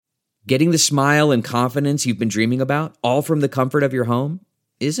Getting the smile and confidence you've been dreaming about, all from the comfort of your home,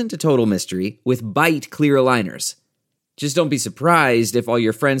 isn't a total mystery with Byte clear aligners. Just don't be surprised if all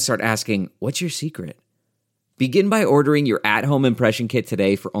your friends start asking, "What's your secret?" Begin by ordering your at-home impression kit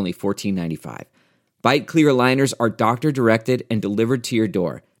today for only $14.95. Byte clear aligners are doctor-directed and delivered to your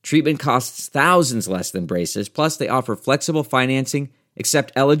door. Treatment costs thousands less than braces, plus they offer flexible financing,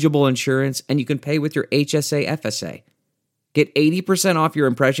 accept eligible insurance, and you can pay with your HSA FSA. Get 80% off your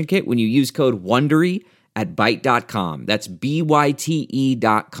impression kit when you use code WONDERY at Byte.com. That's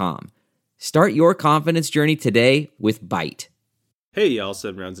BYTE.com. Start your confidence journey today with Byte. Hey y'all,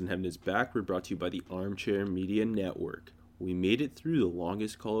 7 Rounds in Heaven is back. We're brought to you by the Armchair Media Network. We made it through the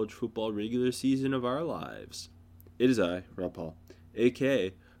longest college football regular season of our lives. It is I, Rob Paul,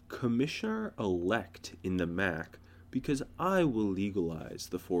 a.k.a. Commissioner-elect in the MAC, because I will legalize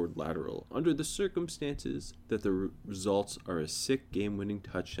the forward lateral under the circumstances that the results are a sick game-winning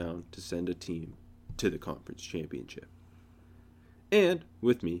touchdown to send a team to the conference championship. And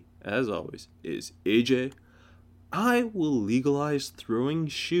with me, as always, is AJ. I will legalize throwing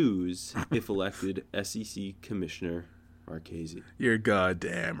shoes if elected SEC Commissioner Marchese. You're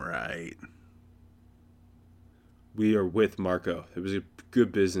goddamn right. We are with Marco. It was a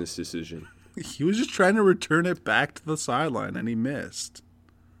good business decision. He was just trying to return it back to the sideline, and he missed.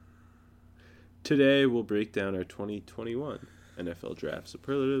 Today, we'll break down our 2021 NFL Draft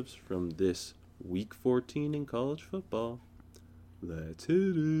superlatives from this Week 14 in college football. Let's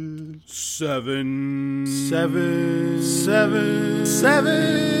hit it. 7.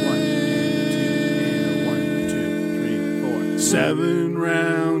 7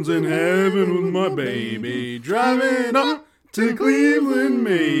 rounds in heaven with my baby, driving up to Cleveland,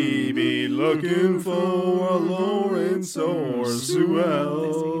 maybe looking for a Lawrence or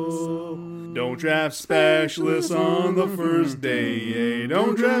Sewell. Don't draft specialists on the first day,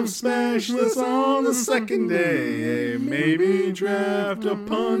 don't draft specialists on the second day, maybe draft a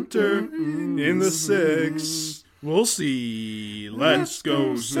punter in the 6th. We'll see. Let's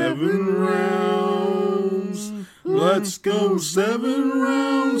go 7 rounds. Let's go 7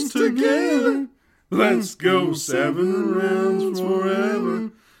 rounds together. Let's go 7 rounds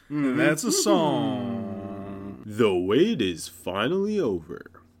forever. And that's a song. The wait is finally over.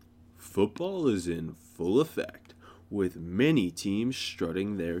 Football is in full effect, with many teams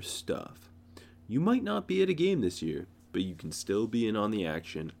strutting their stuff. You might not be at a game this year, but you can still be in on the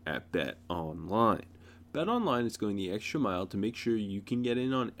action at BetOnline. BetOnline is going the extra mile to make sure you can get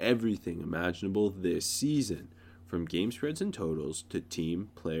in on everything imaginable this season, from game spreads and totals to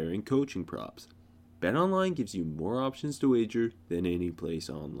team, player, and coaching props. BetOnline gives you more options to wager than any place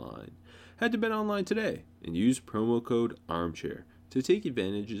online. Head to BetOnline today and use promo code ARMCHAIR to take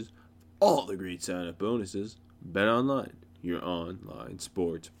advantage of all the great sign-up bonuses. BetOnline, your online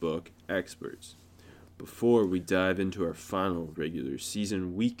sports book experts. Before we dive into our final regular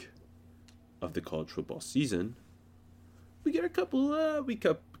season week of the college football season, we get a couple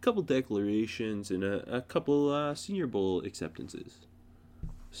declarations and a couple Senior Bowl acceptances.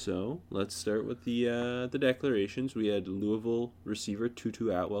 So let's start with the declarations. We had Louisville receiver Tutu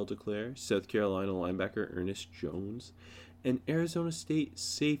Atwell declare, South Carolina linebacker Ernest Jones, and Arizona State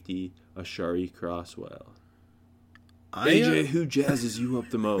safety Ashari Crosswell. AJ, who jazzes you up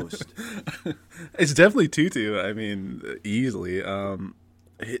the most? It's definitely Tutu. I mean, easily. I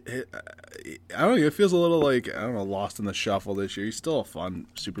don't know. It feels a little like, lost in the shuffle this year. He's still a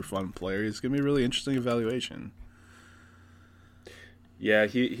super fun player. He's going to be a really interesting evaluation. Yeah,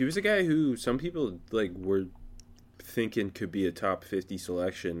 he was a guy who some people were thinking could be a top 50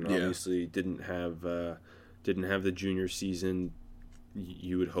 selection. Yeah. Obviously, didn't have the junior season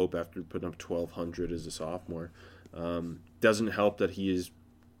you would hope after putting up 1,200 as a sophomore. Doesn't help that he is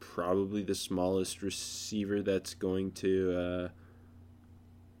probably the smallest receiver that's going to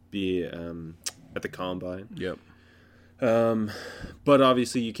be at the combine. Yep. But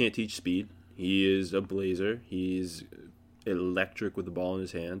obviously, you can't teach speed. He is a blazer. He's electric with the ball in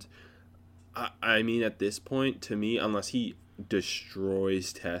his hands. I mean, at this point, to me, unless he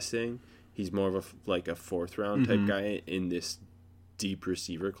destroys testing, he's more of a fourth round type guy in this deep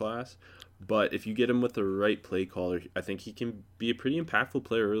receiver class. But if you get him with the right play caller, I think he can be a pretty impactful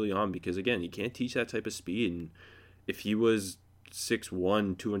player early on because, again, you can't teach that type of speed. And if he was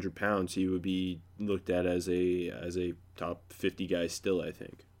 6'1", 200 pounds, he would be looked at as a top 50 guy still, I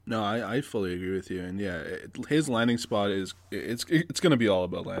think. No, I fully agree with you. And, yeah, his landing spot it's going to be all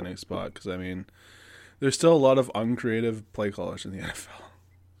about landing spot because, I mean, there's still a lot of uncreative play callers in the NFL.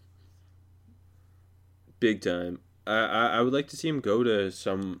 Big time. I would like to see him go to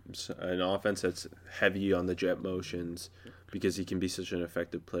an offense that's heavy on the jet motions, because he can be such an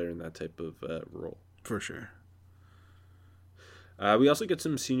effective player in that type of role. For sure. We also get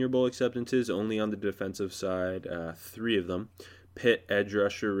some Senior Bowl acceptances only on the defensive side, 3 of them. Pitt edge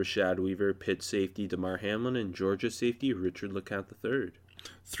rusher Rashad Weaver, Pitt safety Damar Hamlin, and Georgia safety Richard LeCounte III.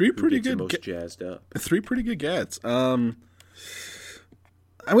 3 pretty good. Most jazzed up. 3 pretty good gets. I'm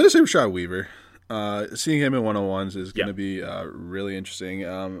going to say Rashad Weaver. Seeing him in 101s is going to be really interesting.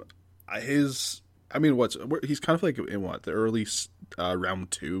 He's kind of like in the early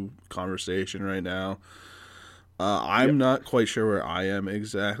round 2 conversation right now. I'm not quite sure where I am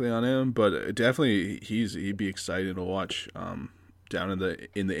exactly on him, but definitely he'd be exciting to watch down in the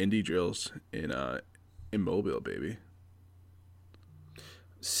indie drills in Mobile, baby.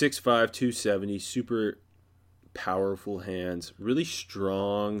 6'5", 270, super powerful hands, really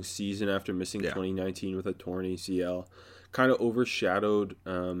strong season after missing 2019 with a torn ACL. Kind of overshadowed.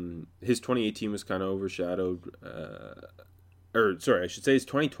 His 2018 was kind of overshadowed. His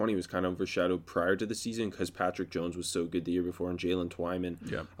 2020 was kind of overshadowed prior to the season because Patrick Jones was so good the year before and Jalen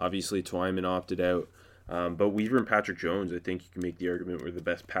Twyman. Yeah. Obviously, Twyman opted out. But Weaver and Patrick Jones, I think you can make the argument, were the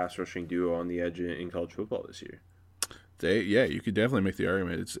best pass rushing duo on the edge in college football this year. You could definitely make the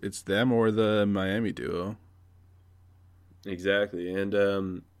argument. It's them or the Miami duo. Exactly.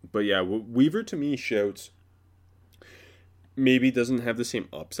 And Weaver to me shouts maybe doesn't have the same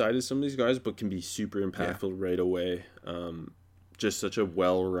upside as some of these guys, but can be super impactful right away. Just such a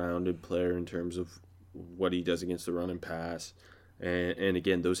well-rounded player in terms of what he does against the run and pass. And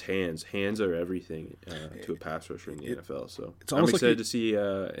again, those hands are everything to a pass rusher in the NFL. So I'm excited to see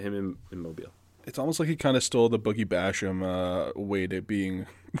him in Mobile. It's almost like he kind of stole the Boogie Basham way to being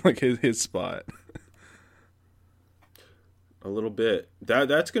like his spot. A little bit.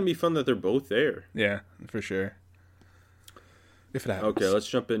 That's going to be fun that they're both there. Yeah, for sure. If it happens. Okay, let's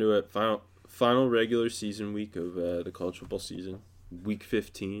jump into it. Final regular season week of the college football season. Week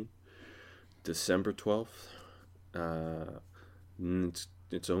 15, December 12th.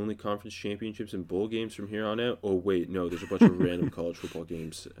 It's only conference championships and bowl games from here on out. Oh, wait, no, there's a bunch of random college football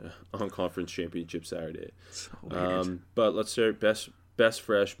games on conference championship Saturday. So weird. But let's start best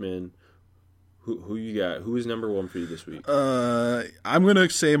freshman. Who you got? Who is number 1 for you this week? I'm gonna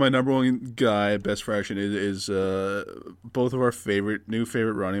say my number 1 guy, best freshman, is both of our new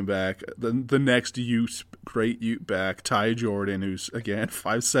favorite running back, the next great Ute back, Ty Jordan, who's again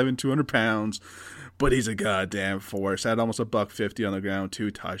 5'7", 200 pounds, but he's a goddamn force. Had almost $150 on the ground, 2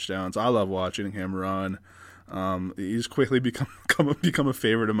 touchdowns. I love watching him run. He's quickly become a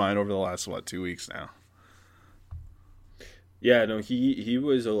favorite of mine over the last 2 weeks now. Yeah, no, he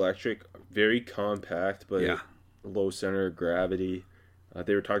was electric, very compact, but low center of gravity.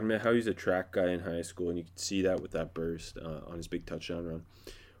 They were talking about how he's a track guy in high school, and you could see that with that burst on his big touchdown run.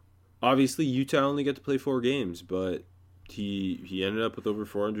 Obviously, Utah only got to play 4 games, but he ended up with over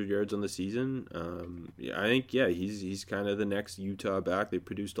 400 yards on the season. I think he's kind of the next Utah back. They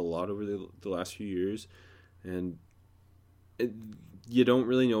produced a lot over the last few years, and you don't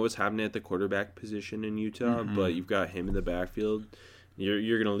really know what's happening at the quarterback position in Utah, but you've got him in the backfield.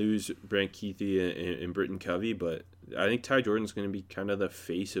 You're going to lose Brent Keithy and Britton Covey, but I think Ty Jordan's going to be kind of the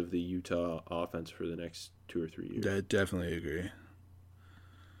face of the Utah offense for the next 2 or 3 years. I definitely agree.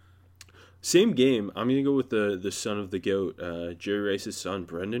 Same game. I'm going to go with the son of the GOAT, Jerry Rice's son,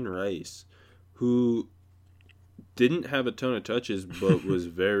 Brendan Rice, who didn't have a ton of touches but was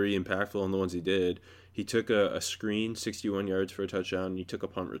very impactful on the ones he did. He took a screen, 61 yards for a touchdown. He took a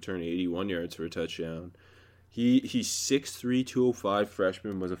punt return, 81 yards for a touchdown. He's 6'3", 205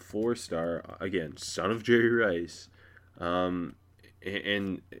 freshman, was a 4-star. Again, son of Jerry Rice. And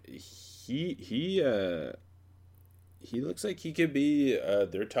he looks like he could be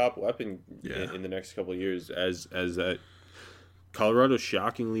their top weapon in the next couple of years as Colorado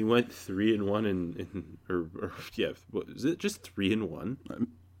shockingly went 3-1 was it just 3-1?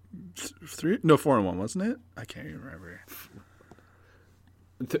 4-1, wasn't it? I can't even remember.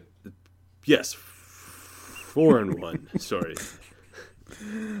 Yes, 4-1. Sorry,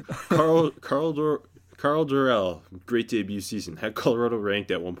 Carl Durrell, great debut season. Had Colorado ranked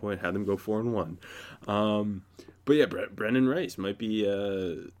at one point. Had them go 4-1. But yeah, Brendan Rice might be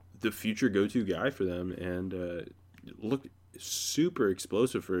the future go-to guy for them, and look super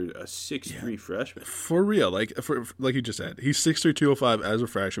explosive for a 6'3" freshman. For real, like you just said, he's 6'3", 205 as a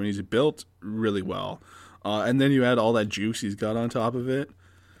freshman. He's built really well, and then you add all that juice he's got on top of it.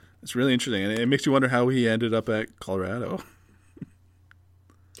 It's really interesting, and it makes you wonder how he ended up at Colorado.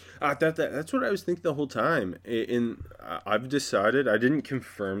 That's what I was thinking the whole time. I've decided, I didn't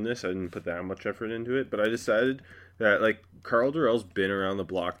confirm this, I didn't put that much effort into it, but I decided that like Carl Durrell's been around the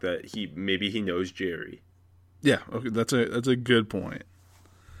block, that he knows Jerry. Yeah, okay, that's a good point.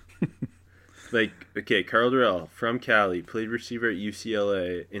 Like, okay, Carl Durrell from Cali, played receiver at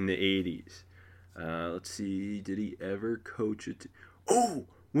UCLA in the 80s. Let's see, did he ever coach it? Oh,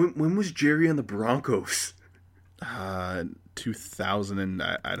 when was Jerry on the Broncos? 2000 and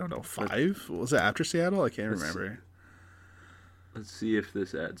I don't know, 5? Was it after Seattle? I can't remember. Let's see if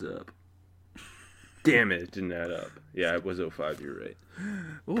this adds up. Damn it didn't add up. Yeah, it was 05. You're right.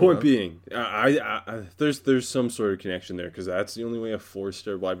 Ooh, Point being, there's some sort of connection there because that's the only way a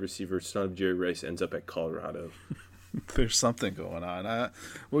 4-star wide receiver, son of Jerry Rice, ends up at Colorado. There's something going on.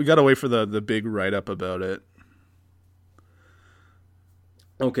 We got to wait for the big write-up about it.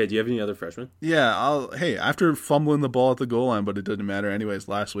 Okay, do you have any other freshmen? Yeah, hey, after fumbling the ball at the goal line, but it didn't matter anyways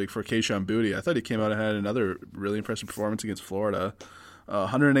last week for Kayshon Boutte, I thought he came out and had another really impressive performance against Florida.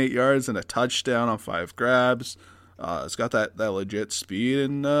 108 yards and a touchdown on 5 grabs. It's got that legit speed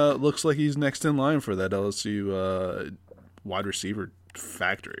and looks like he's next in line for that LSU wide receiver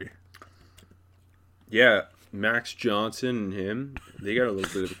factory. Yeah, Max Johnson and him, they got a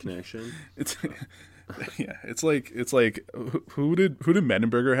little bit of a connection. It's like who did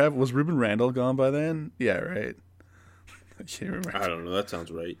Mettenberger have? Was Ruben Randall gone by then? Yeah, right. I can't remember. I don't know. That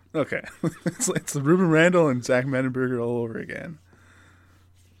sounds right. Okay, it's Ruben Randall and Zach Mettenberger all over again.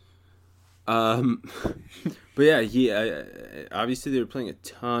 But yeah, he obviously they were playing a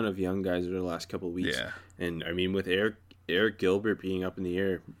ton of young guys over the last couple of weeks. Yeah, and I mean with Eric Gilbert being up in the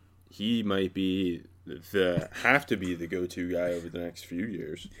air, he might be have to be the go-to guy over the next few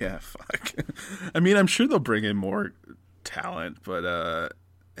years. Yeah, fuck. I mean, I'm sure they'll bring in more talent, but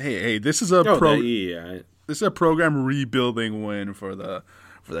hey, this is a this is a program rebuilding win for the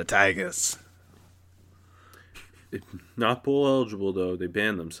Tigers. Not bowl eligible though. They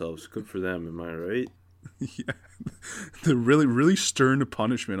banned themselves. Good for them. Am I right? Yeah, the really stern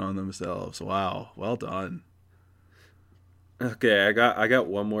punishment on themselves. Wow, well done. Okay, I got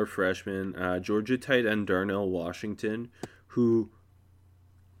one more freshman, Georgia tight end Darnell Washington, who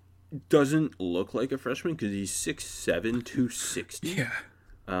doesn't look like a freshman because he's 6'7", 260. Yeah.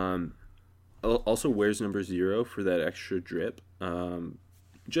 Also wears number 0 for that extra drip.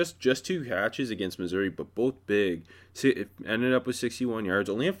 Just 2 catches against Missouri, but both big. Ended up with 61 yards.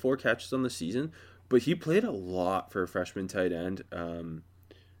 Only had 4 catches on the season, but he played a lot for a freshman tight end.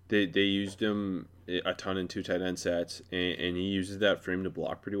 They used him a ton in 2 tight end sets, and he uses that frame to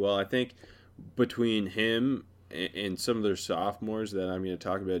block pretty well. I think between him and some of their sophomores that I'm going to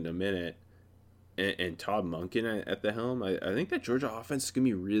talk about in a minute, and Todd Monken at the helm, I think that Georgia offense is going to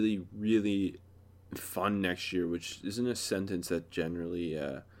be really, really fun next year, which isn't a sentence that generally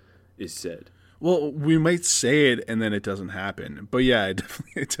is said. Well, we might say it and then it doesn't happen, but yeah, it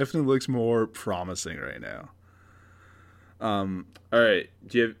definitely looks more promising right now. All right.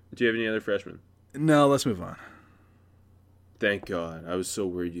 Do you have any other freshmen? No, let's move on. Thank God. I was so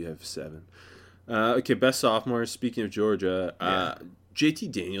worried you have 7. Okay, best sophomores. Speaking of Georgia,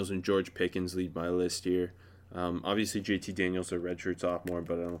 JT Daniels and George Pickens lead my list here. Obviously, JT Daniels is a redshirt sophomore,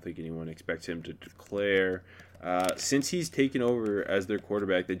 but I don't think anyone expects him to declare. Since he's taken over as their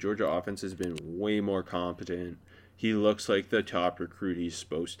quarterback, the Georgia offense has been way more competent. He looks like the top recruit he's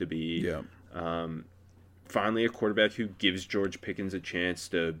supposed to be. Yeah. Finally, a quarterback who gives George Pickens a chance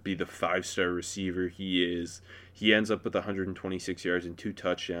to be the 5-star receiver he is. He ends up with 126 yards and 2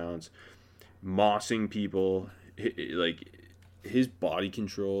 touchdowns, mossing people. Like, his body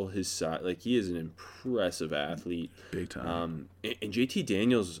control, his size, like, he is an impressive athlete. Big time. And JT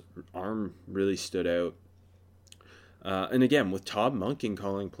Daniels' arm really stood out. And again, with Todd Monken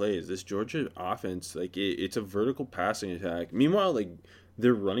calling plays, this Georgia offense, like, it's a vertical passing attack. Meanwhile, like,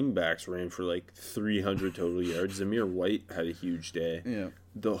 their running backs ran for like 300 total yards. Zamir White had a huge day. Yeah.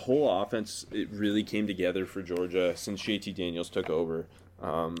 The whole offense, it really came together for Georgia since JT Daniels took over.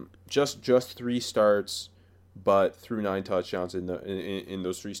 Just 3 starts, but threw 9 touchdowns in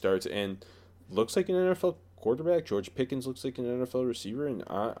those 3 starts, and looks like an NFL quarterback. George Pickens looks like an NFL receiver, and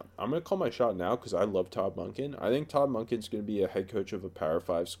I'm going to call my shot now because I love Todd Monken. I think Todd Monken's going to be a head coach of a Power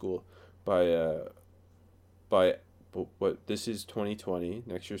 5 school by what this is 2020,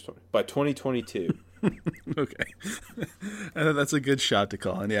 next year's 20, by 2022. Okay. That's a good shot to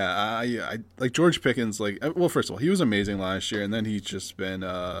call. And yeah, I like George Pickens. Like, well, first of all, he was amazing last year, and then he's just been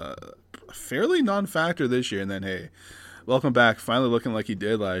fairly non-factor this year. And then, hey, welcome back, finally looking like he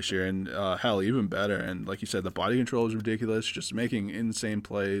did last year, and hell, even better. And like you said, the body control is ridiculous, just making insane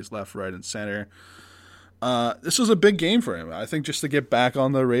plays left, right, and center. This was a big game for him, I think, just to get back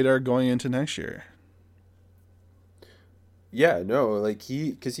on the radar going into next year. Yeah, no, like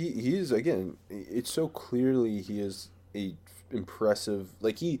he is, again, it's so clearly he is a impressive.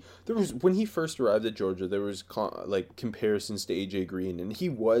 Like there was when he first arrived at Georgia, there was like comparisons to AJ Green, and he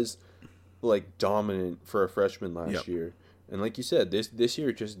was like dominant for a freshman last year. And like you said, this year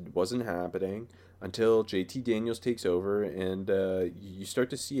it just wasn't happening until JT Daniels takes over, and you start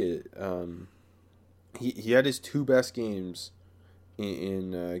to see it. He had his two best games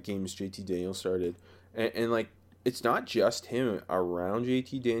in games JT Daniels started, and like it's not just him around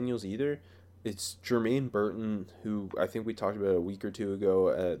JT Daniels either. It's Jermaine Burton, who I think we talked about a week or two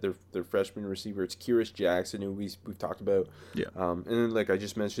ago. Their freshman receiver. It's Kyrus Jackson, who we've talked about. Yeah. And then, like I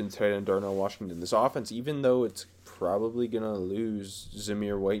just mentioned, tight end Darnell Washington. This offense, even though it's probably gonna lose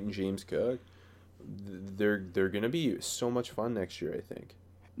Zamir White and James Cook, they're gonna be so much fun next year, I think.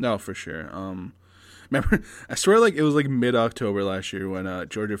 No, for sure. Remember, I swear, like it was like mid-October last year when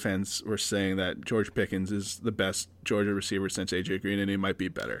Georgia fans were saying that George Pickens is the best Georgia receiver since AJ Green, and he might be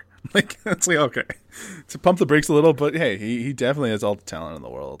better. Like it's like okay, to pump the brakes a little, but hey, he definitely has all the talent in the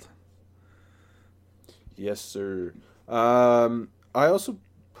world. Yes, sir. I also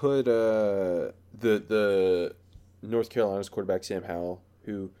put the North Carolina's quarterback Sam Howell,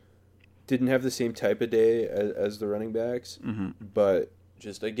 who didn't have the same type of day as the running backs, but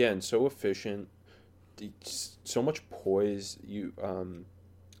just again so efficient, so much poise.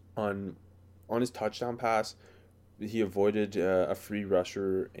 On his touchdown pass, he avoided a free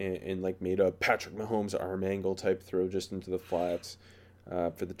rusher and like made a Patrick Mahomes arm angle type throw just into the flats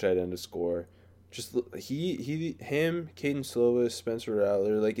for the tight end to score. Just him, Caden Slovis, Spencer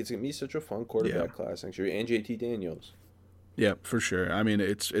Rattler, like it's gonna be such a fun quarterback class next year, and JT Daniels. Yeah, for sure. I mean,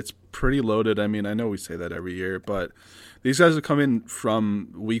 it's pretty loaded. I mean, I know we say that every year, but these guys have come in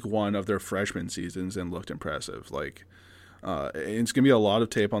from week one of their freshman seasons and looked impressive. Like, it's gonna be a lot of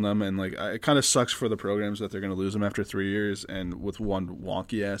tape on them, and like it kind of sucks for the programs that they're gonna lose them after 3 years and with one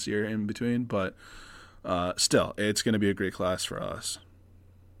wonky ass year in between. But still, it's gonna be a great class for us.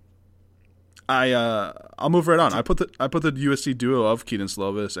 I'll move right on. I put the USC duo of Keaton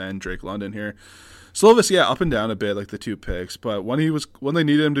Slovis and Drake London here. Slovis, yeah, up and down a bit like the two picks, but when they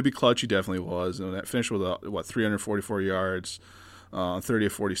needed him to be clutch, he definitely was. And that finished with 344 yards, 30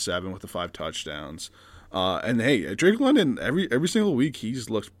 of 47 with the 5 touchdowns. And hey, Drake London every single week he's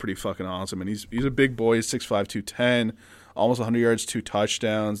looked pretty fucking awesome, and he's a big boy. He's 6'5", 210, almost 100 yards, 2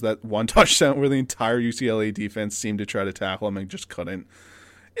 touchdowns. That one touchdown where the entire UCLA defense seemed to try to tackle him and just couldn't.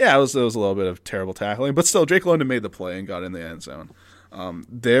 Yeah, it was a little bit of terrible tackling, but still, Drake London made the play and got in the end zone.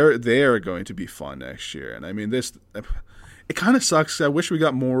 They are going to be fun next year, and I mean it kind of sucks. I wish we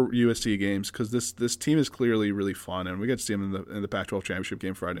got more USC games because this team is clearly really fun, and we get to see them in the Pac-12 championship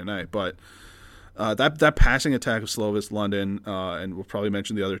game Friday night. But that passing attack of Slovis, London, and we'll probably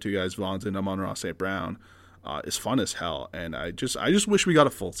mention the other two guys, Vaughns and Amon-Ra St. Brown, is fun as hell, and I just wish we got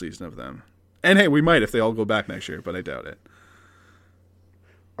a full season of them. And hey, we might if they all go back next year, but I doubt it.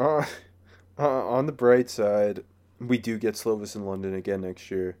 On the bright side, we do get Slovis in London again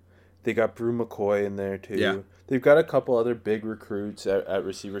next year. They got Brew McCoy in there too. Yeah. They've got a couple other big recruits at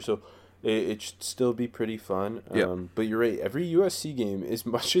receiver, so it should still be pretty fun. But you're right. Every USC game, as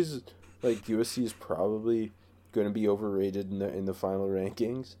much as like USC is probably going to be overrated in the final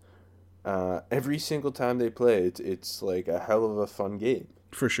rankings, every single time they play, it's like a hell of a fun game.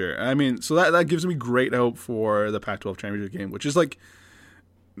 For sure. I mean, so that gives me great hope for the Pac-12 championship game, which is like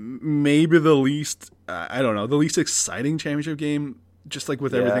maybe the least the least exciting championship game, just like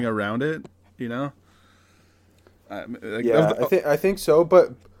with everything around it, you know. I think so,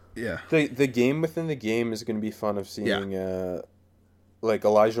 but yeah, the game within the game is going to be fun of seeing. Like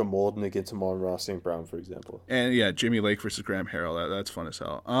Elijah Molden against Amon-Ra St. Brown, for example, and Jimmy Lake versus Graham Harrell. That's fun as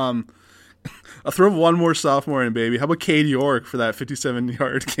hell. I'll throw one more sophomore in, baby. How about Cade York for that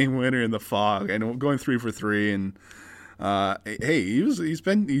 57-yard game winner in the fog and going 3 for 3 and. Hey, he's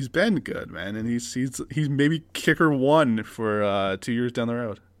been good, man, and he's maybe kicker 1 for 2 years down the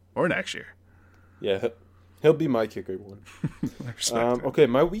road or next year. Yeah, he'll be my kicker 1. Okay,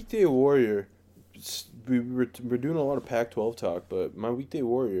 my weekday warrior. We're doing a lot of Pac-12 talk, but my weekday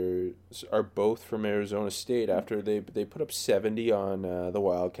warriors are both from Arizona State after they put up 70 on the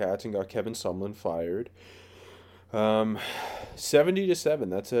Wildcats and got Kevin Sumlin fired. 70-7.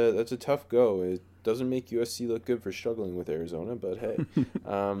 That's a tough go. It doesn't make USC look good for struggling with Arizona, but hey.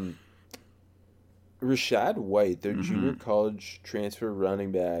 Rashad White, their junior college transfer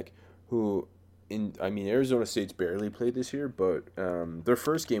running back, who Arizona State's barely played this year, but their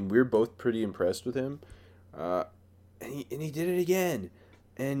first game, we were both pretty impressed with him. And he did it again.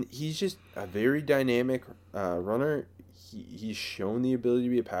 And he's just a very dynamic runner. He's shown the ability to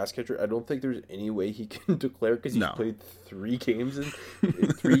be a pass catcher. I don't think there's any way he can declare because he's played 3 games in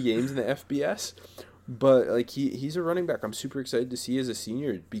the FBS. But like he's a running back I'm super excited to see as a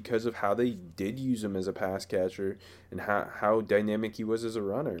senior because of how they did use him as a pass catcher and how dynamic he was as a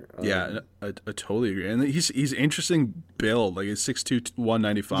runner. Yeah, I totally agree. And he's interesting build, like he's 6'2",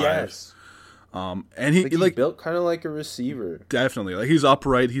 195. Yes. And he's like built kind of like a receiver. Definitely. Like he's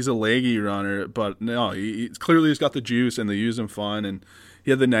upright, he's a leggy runner, but no, he clearly he's got the juice and they use him fun, and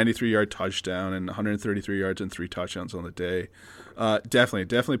he had the 93-yard touchdown and 133 yards and 3 touchdowns on the day.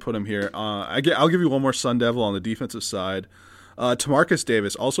 Definitely put him here. I'll give you one more Sun Devil on the defensive side. Tamarcus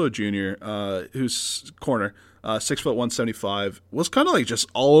Davis, also a junior, who's corner, 6'1", 175, was kind of like just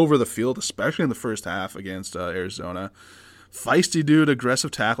all over the field, especially in the first half against Arizona. Feisty dude, aggressive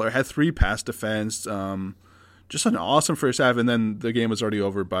tackler, had 3 pass defense. Just an awesome first half, and then the game was already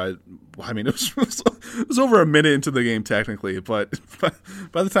over by, I mean, it was over a minute into the game technically, but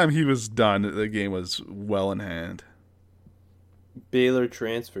by the time he was done, the game was well in hand. Baylor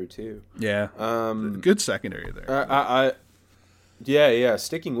transfer too. Yeah, good secondary there. Yeah.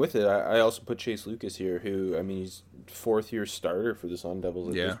 Sticking with it, I also put Chase Lucas here, who I mean he's 4th-year starter for the Sun Devils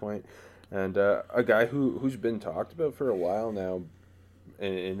at this point, and a guy who's been talked about for a while now,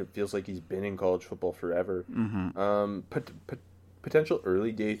 and it feels like he's been in college football forever. Mm-hmm. Potential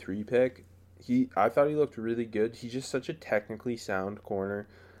early day 3 pick. I thought he looked really good. He's just such a technically sound corner.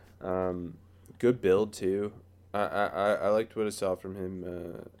 Good build too. I liked what I saw from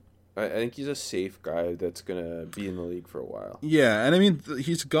him. I think he's a safe guy that's gonna be in the league for a while. Yeah, and I mean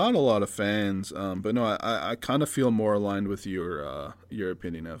he's got a lot of fans, but no, I kind of feel more aligned with your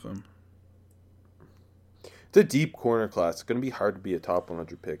opinion of him. It's a deep corner class. It's gonna be hard to be a top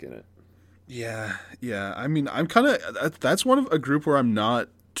 100 pick in it. Yeah. I mean, I'm kind of that's one of a group where I'm not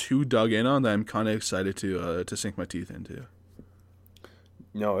too dug in on that I'm kind of excited to sink my teeth into.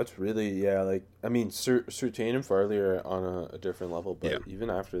 No, it's really like I mean, Surtain and Farley are on a different level, but even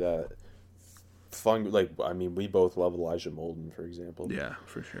after that, fun. Like I mean, we both love Elijah Molden, for example. Yeah,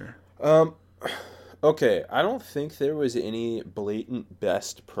 for sure. Okay, I don't think there was any blatant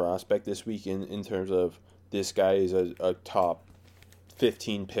best prospect this week in terms of this guy is a top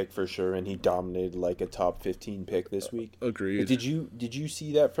 15 pick for sure, and he dominated like a top 15 pick this week. Agreed. Like, did you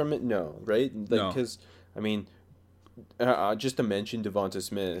see that from it? No, right? Like, no. Because I mean. Just to mention Devonta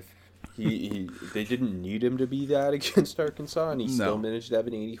Smith, they didn't need him to be that against Arkansas, and he still managed to have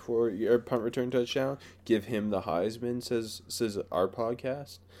an 84-yard punt return touchdown. Give him the Heisman, says our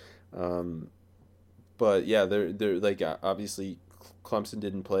podcast. But yeah, they're like obviously Clemson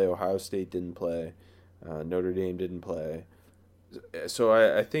didn't play, Ohio State didn't play, Notre Dame didn't play. So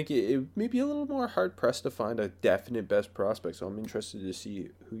I think it may be a little more hard pressed to find a definite best prospect. So I'm interested to see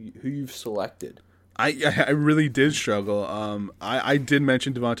who you've selected. I really did struggle. I did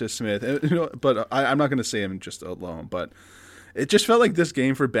mention Devonta Smith, but I'm not going to say him just alone. But it just felt like this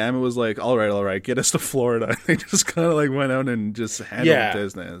game for Bama was like, all right, get us to Florida. They just kind of like went out and just handled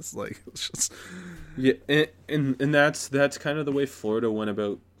business. Like, it's just and that's kind of the way Florida went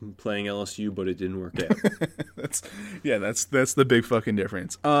about playing LSU, but it didn't work out. that's the big fucking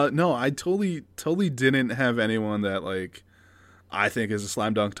difference. No, I totally didn't have anyone that like. I think is a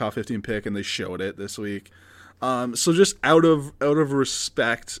slam dunk top 15 pick, and they showed it this week. So just out of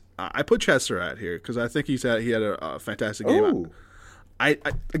respect, I put Chad Surratt here because I think he had a fantastic game. Ooh. I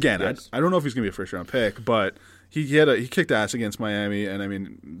don't know if he's gonna be a first round pick, but he kicked ass against Miami, and I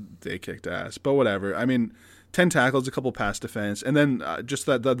mean they kicked ass, but whatever. I mean 10 tackles, a couple pass defense, and then just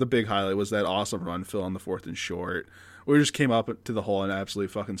the big highlight was that awesome run fill on the 4th and short, where he just came up to the hole and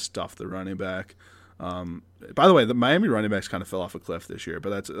absolutely fucking stuffed the running back. By the way, the Miami running backs kind of fell off a cliff this year,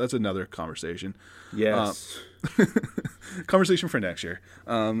 but that's another conversation. Yes, conversation for next year.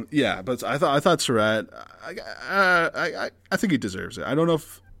 But I thought Surratt, I think he deserves it. I don't know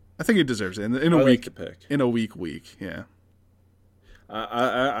if I think he deserves it in a week. Like the pick. In a week, yeah.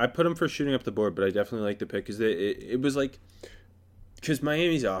 I put him for shooting up the board, but I definitely like the pick because it was like. Because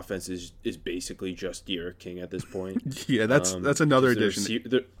Miami's offense is basically just D'Eriq King at this point. Yeah, that's another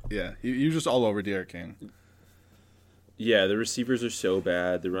addition. Yeah, you're just all over D'Eriq King. Yeah, the receivers are so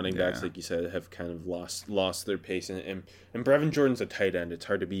bad. The running backs, like you said, have kind of lost their pace. And Brevin Jordan's a tight end. It's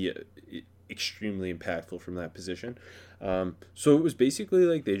hard to be extremely impactful from that position. So it was basically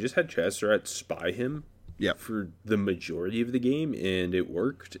like they just had Chaz Surratt spy him for the majority of the game, and it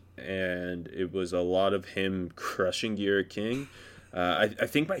worked. And it was a lot of him crushing D'Eriq King. I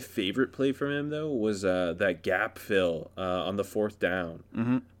think my favorite play from him though was that gap fill on the 4th down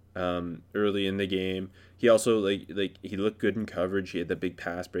early in the game. He also like he looked good in coverage. He had that big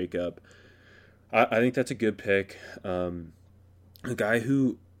pass breakup. I think that's a good pick. A guy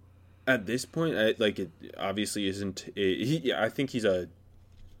who at this point it obviously isn't. I think he's a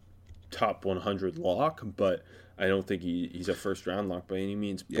top 100 lock, but I don't think he's a first round lock by any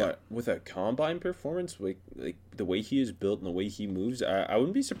means. Yeah. But with a combine performance, like the way he is built and the way he moves, I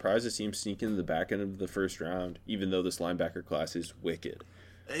wouldn't be surprised to see him sneak into the back end of the first round, even though this linebacker class is wicked.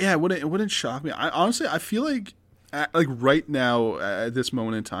 Yeah, it wouldn't shock me. I feel like right now at this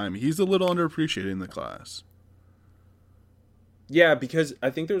moment in time, he's a little underappreciated in the class. Yeah, because I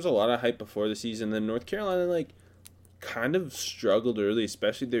think there was a lot of hype before the season. Then North Carolina kind of struggled early,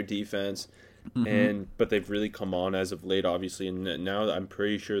 especially their defense. But they've really come on as of late, obviously, and now I'm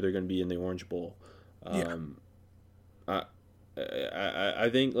pretty sure they're going to be in the Orange Bowl. I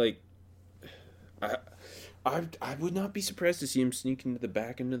think I would not be surprised to see him sneak into the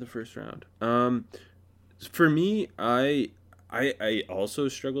back end of the first round. For me, I also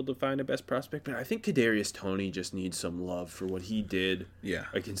struggled to find a best prospect, but I think Kadarius Toney just needs some love for what he did. Yeah,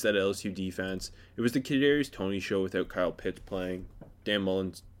 against that LSU defense. It was the Kadarius Toney show without Kyle Pitts playing. Dan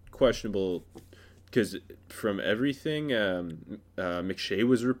Mullen's questionable because from everything McShay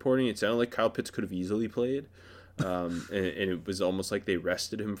was reporting, it sounded like Kyle Pitts could have easily played. And it was almost like they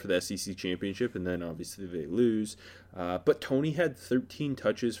rested him for the SEC championship, and then obviously they lose. But Toney had 13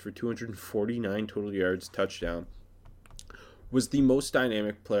 touches for 249 total yards, touchdown. Was the most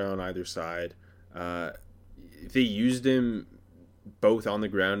dynamic player on either side. They used him both on the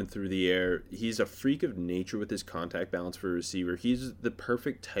ground and through the air. He's a freak of nature with his contact balance for a receiver. He's the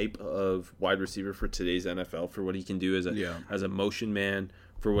perfect type of wide receiver for today's NFL for what he can do as a motion man,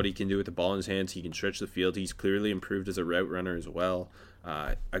 for what he can do with the ball in his hands. He can stretch the field. He's clearly improved as a route runner as well.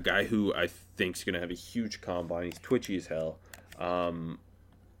 A guy who I think is going to have a huge combine. He's twitchy as hell. I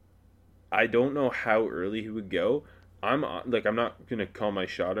don't know how early he would go. I'm not going to call my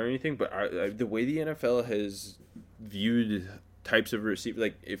shot or anything, but the way the NFL has viewed types of receiver,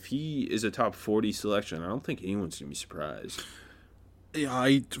 if he is a top 40 selection, I don't think anyone's going to be surprised. Yeah,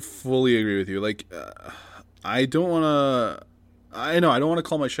 I fully agree with you. I don't want to. I know I don't want to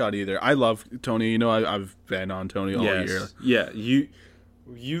call my shot either. I love Toney. I've been on Toney all year. Yeah, you've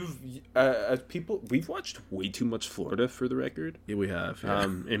as people, we've watched way too much Florida for the record. Yeah, we have. Yeah.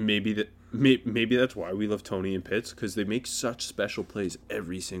 And maybe that's why we love Toney and Pitts, because they make such special plays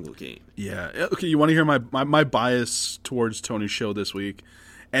every single game. Yeah. Okay, you want to hear my bias towards Toney's show this week?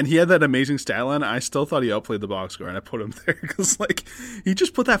 And he had that amazing stat line. I still thought he outplayed the box score, and I put him there because he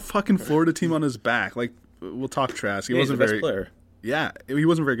just put that fucking Florida team on his back. We'll talk Trask. He wasn't he's the very best player. Yeah, he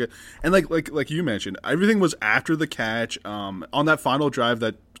wasn't very good. And like you mentioned, everything was after the catch. On that final drive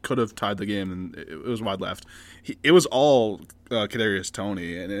that could have tied the game, and it was wide left. It was all Kadarius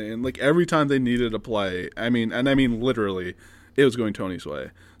Toney, and every time they needed a play, I mean literally, it was going Toney's way.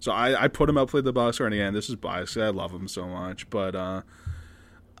 So I put him outplayed the box score, and again, this is biased. I love him so much, but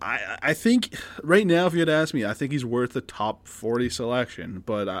I think right now, if you had asked me, I think he's worth the top 40 selection.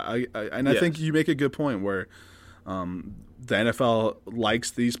 But I think you make a good point where the NFL likes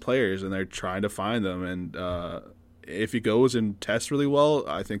these players and they're trying to find them. And if he goes and tests really well,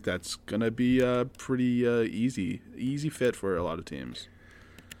 I think that's going to be a pretty easy fit for a lot of teams.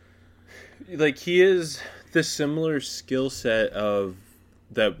 He is the similar skill set of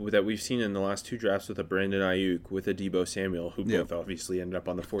that we've seen in the last two drafts with a Brandon Ayuk, with a Deebo Samuel, who both obviously ended up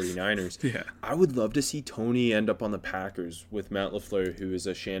on the 49ers. Yeah. I would love to see Toney end up on the Packers with Matt LaFleur, who is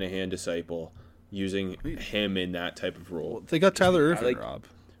a Shanahan disciple, using him in that type of role. They got Tyler Irvin, Rob.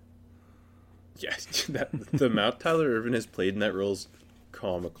 Yeah, the amount Tyler Irvin has played in that role is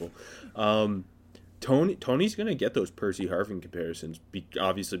comical. Tony's going to get those Percy Harvin comparisons,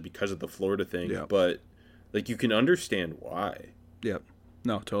 obviously because of the Florida thing, but you can understand why. Yep.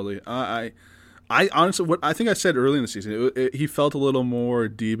 No, totally. I honestly, what I think I said early in the season, he felt a little more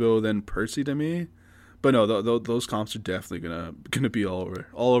Deebo than Percy to me. But no, those comps are definitely gonna be all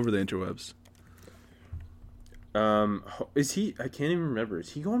over the interwebs. Is he? I can't even remember.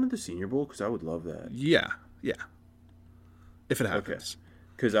 Is he going to the Senior Bowl? Because I would love that. Yeah. If it happens,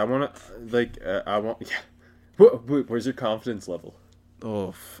 because I want to Yeah. Where's your confidence level?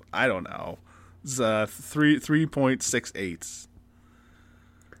 Oh, I don't know. It's 3.68.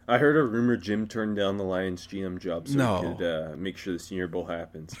 I heard a rumor Jim turned down the Lions GM job so he could make sure the Senior Bowl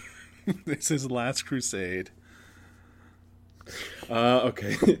happens. This is his last crusade.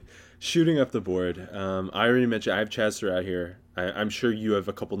 Okay. Shooting up the board. I already mentioned I have Chaz Surratt here. I'm sure you have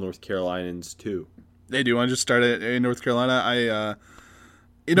a couple North Carolinians too. They do. I just started in North Carolina. I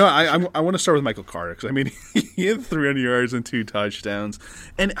want to start with Michael Carter because he had 300 yards and 2 touchdowns,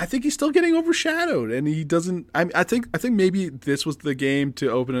 and I think he's still getting overshadowed. And he doesn't. I think maybe this was the game to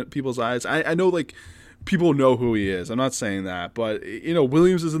open up people's eyes. I know people know who he is. I'm not saying that, but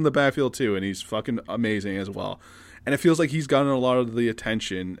Williams is in the backfield too, and he's fucking amazing as well. And it feels like he's gotten a lot of the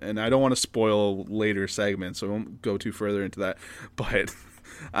attention, and I don't want to spoil later segments, so I won't go too further into that. But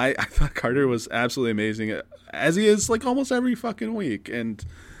I thought Carter was absolutely amazing, as he is like almost every fucking week, and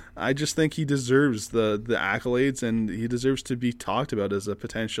I just think he deserves the accolades, and he deserves to be talked about as a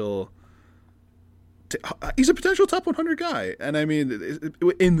potential. He's a potential top 100 guy, and I mean,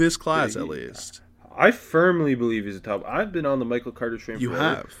 in this class at least. I firmly believe he's a top. I've been on the Michael Carter train. You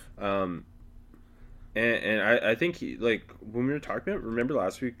forever. have. And I think he, like, when we were talking about, remember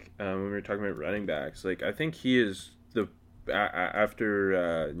last week when we were talking about running backs, like, I think he is the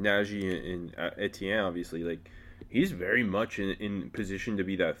after Najee and Etienne, obviously, like, he's very much in position to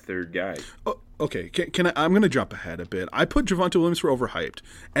be that third guy. Oh, okay, can I? I'm going to jump ahead a bit. I put Javonte Williams for overhyped,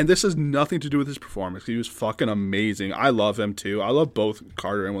 and this has nothing to do with his performance. He was fucking amazing. I love him too. I love both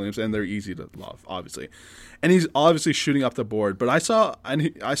Carter and Williams, and they're easy to love, obviously. And he's obviously shooting up the board. But I saw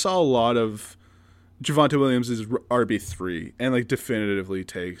a lot of Javonte Williams is RB3 and like definitively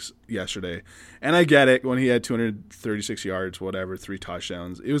takes yesterday. And I get it when he had 236 yards, whatever, 3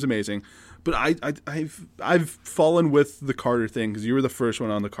 touchdowns. It was amazing. But I've fallen with the Carter thing because you were the first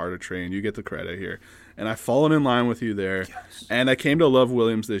one on the Carter train. You get the credit here. And I've fallen in line with you there. Yes. And I came to love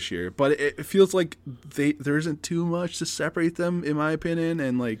Williams this year. But it feels like there isn't too much to separate them, in my opinion.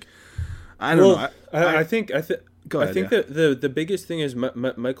 And like, I don't know. I think that the biggest thing is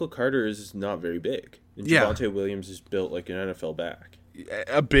Michael Carter is not very big. And Javonte Williams is built like an NFL back.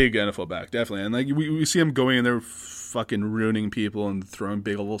 A big NFL back, definitely. And like we see him going in there fucking ruining people and throwing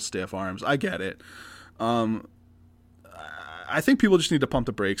big old stiff arms. I get it. I think people just need to pump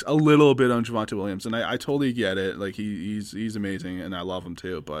the brakes a little bit on Javonte Williams. And I totally get it. Like he's amazing and I love him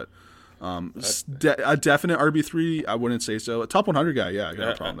too. But a definite RB3, I wouldn't say so. A top 100 guy, yeah, I got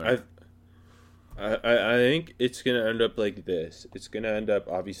no problem there. I think it's going to end up like this. It's going to end up,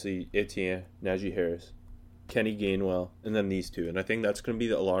 obviously, Etienne, Najee Harris, Kenny Gainwell, and then these two. And I think that's going to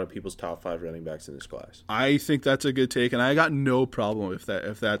be a lot of people's top 5 running backs in this class. I think that's a good take, and I got no problem if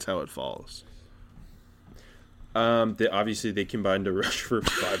that's how it falls. They combined to rush for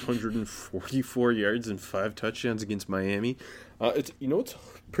 544 yards and 5 touchdowns against Miami. It's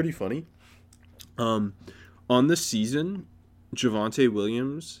pretty funny. On this season, Javonte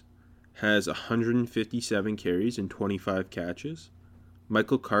Williams has 157 carries and 25 catches.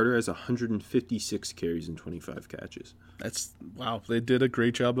 Michael Carter has 156 carries and 25 catches. Wow. They did a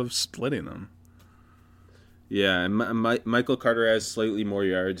great job of splitting them. Yeah, and Michael Carter has slightly more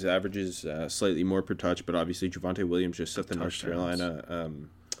yards, averages slightly more per touch, but obviously Javonte Williams just set the North Carolina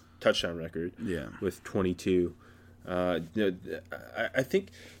touchdown record with 22. I think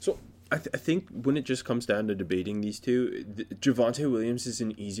so. I think when it just comes down to debating these two, Javonte Williams is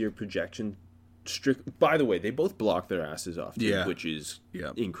an easier projection. By the way, they both block their asses off, too, which is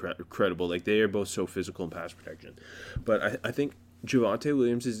incredible. Like, they are both so physical in pass protection. But I think Javonte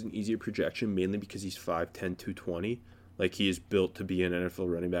Williams is an easier projection mainly because he's 5'10", 220. Like, he is built to be an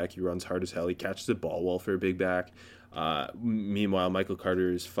NFL running back. He runs hard as hell. He catches the ball well for a big back. Meanwhile, Michael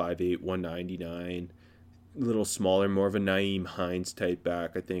Carter is 5'8", 199. A little smaller, more of a Nyheim Hines type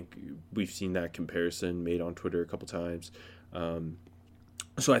back. I think we've seen that comparison made on Twitter a couple times.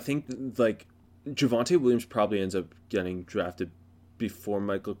 So I think like Javonte Williams probably ends up getting drafted before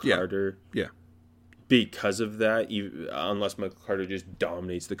Michael Carter. Yeah. Because of that, unless Michael Carter just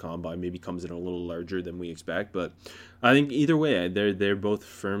dominates the combine, maybe comes in a little larger than we expect. But I think either way, they're both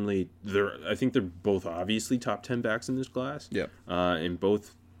firmly. I think they're both obviously top 10 backs in this class. Yeah. And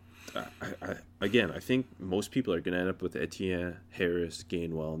both. I think most people are going to end up with Etienne, Harris,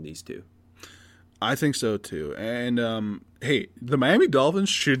 Gainwell, and these two. I think so too. And hey, the Miami Dolphins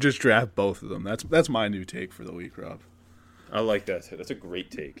should just draft both of them. That's my new take for the week, Rob. I like that. That's a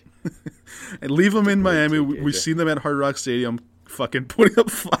great take. And leave them in Miami. We've seen them at Hard Rock Stadium, fucking putting up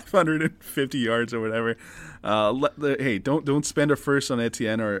 550 yards or whatever. Hey, don't spend a first on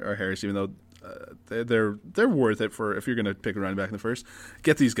Etienne or Harris, even though. They're worth it for if you're gonna pick a running back in the first.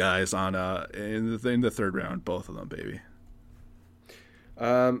 Get these guys on in the third round, both of them, baby.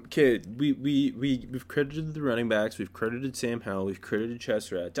 Okay, we've credited the running backs, we've credited Sam Howell, we've credited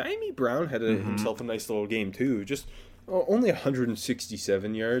Chester. Diami Brown had himself a nice little game too. Just only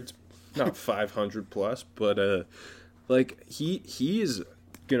 167 yards, not 500 plus, but like he is.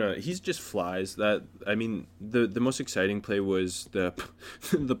 He's just flies. That I mean, the most exciting play was the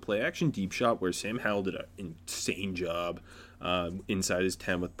play action deep shot where Sam Howell did an insane job inside his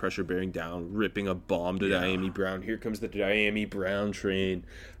 10 with pressure bearing down, ripping a bomb to Diami Brown. Here comes the Diami Brown train.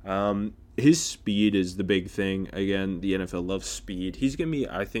 his speed is the big thing. Again, the NFL loves speed. He's going to be,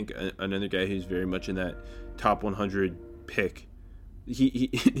 I think, another guy who's very much in that top 100 pick.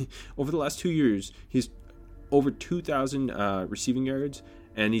 He over the last 2 years, he's over 2,000 receiving yards,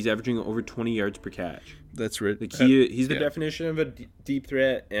 and he's averaging over 20 yards per catch. That's right. Like he's the definition of a deep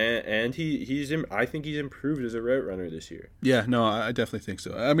threat, and I think he's improved as a route runner this year. Yeah, no, I definitely think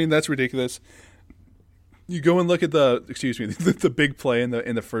so. I mean, that's ridiculous. You go and look at the big play in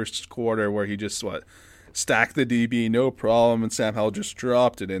the first quarter where he just stacked the DB, no problem, and Sam Howell just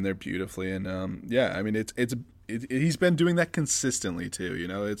dropped it in there beautifully. And yeah, I mean, he's been doing that consistently too. You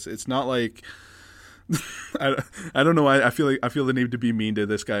know, it's not like. I don't know why I feel the need to be mean to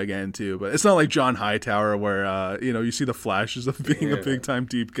this guy again too, but it's not like John Hightower where you see the flashes of being a big time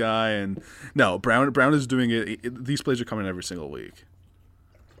deep guy, and no, Brown is doing it. These plays are coming every single week.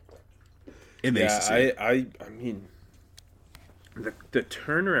 I mean, the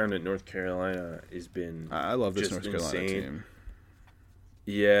turnaround at North Carolina has been. I love this North Carolina team.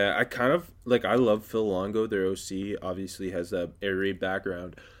 Yeah, I love Phil Longo. Their OC obviously has that air raid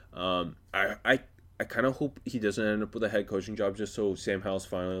background. I kind of hope he doesn't end up with a head coaching job just so Sam Howell's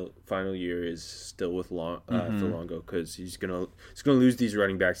final year is still with Phil Longo, because he's gonna lose these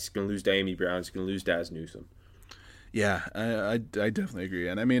running backs. He's gonna lose Diami Brown. He's gonna lose Daz Newsome. Yeah, I definitely agree.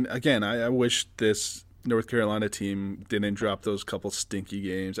 And I mean, again, I wish this North Carolina team didn't drop those couple stinky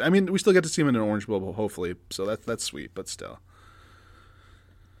games. I mean, we still get to see them in an Orange Bowl, hopefully, so that's sweet, but still.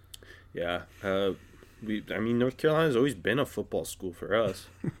 Yeah, North Carolina's always been a football school for us.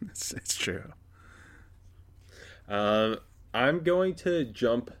 It's true. I'm going to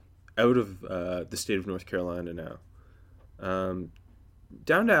jump out of the state of North Carolina now,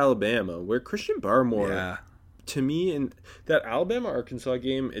 down to Alabama, where Christian Barmore, to me, in that Alabama-Arkansas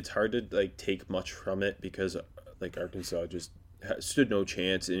game, it's hard to take much from it because Arkansas just stood no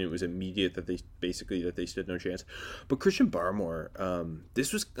chance, and it was immediate that they stood no chance. But Christian Barmore,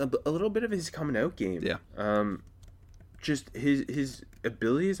 this was a little bit of his coming out game. Yeah. Just his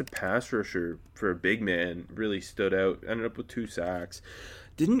ability as a pass rusher for a big man really stood out. Ended up with 2 sacks.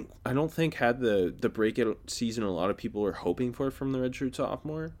 I don't think had the breakout season a lot of people were hoping for from the redshirt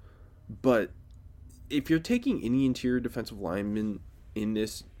sophomore. But if you're taking any interior defensive lineman in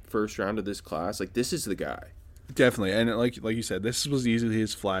this first round of this class, this is the guy. Definitely, and like you said, this was easily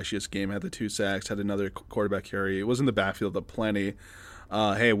his flashiest game. Had the 2 sacks, had another quarterback carry. It was in the backfield, but plenty.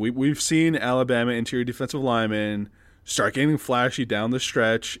 Hey, we've seen Alabama interior defensive linemen start getting flashy down the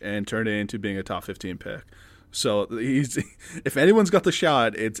stretch and turn it into being a top 15 pick. So if anyone's got the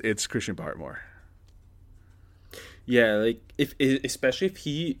shot, it's Christian Barmore. Yeah, especially if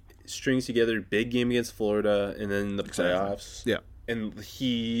he strings together a big game against Florida and then the playoffs. Yeah, and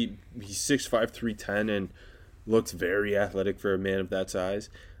he's 6'5", 310 and looks very athletic for a man of that size.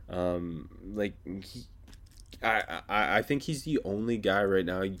 I think he's the only guy right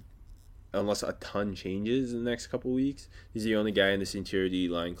now, unless a ton changes in the next couple weeks, he's the only guy in this interior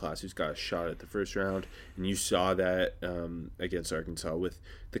D-line class who's got a shot at the first round. And you saw that against Arkansas with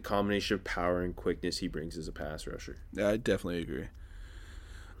the combination of power and quickness he brings as a pass rusher. Yeah, I definitely agree.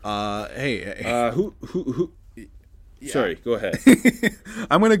 Who? Yeah. Sorry, go ahead.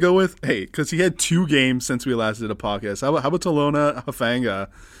 I'm going to go with, because he had 2 games since we last did a podcast. How about Talona Hufanga?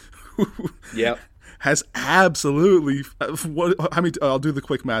 Yep. Has absolutely I'll do the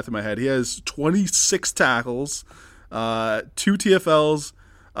quick math in my head. He has 26 tackles, 2 TFLs,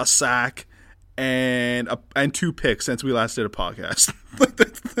 a sack, and 2 picks since we last did a podcast.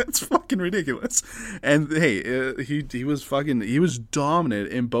 That's fucking ridiculous. And hey, he was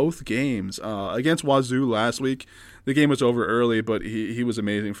dominant in both games. Against Wazoo last week, the game was over early, but he was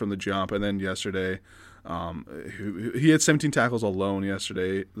amazing from the jump. And then yesterday, he had 17 tackles alone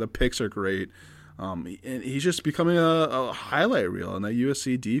yesterday. The picks are great. And he's just becoming a highlight reel in that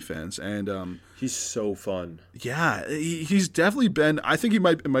USC defense, and he's so fun. Yeah, he's definitely been. I think it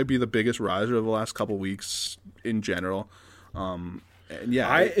might be the biggest riser of the last couple weeks in general. And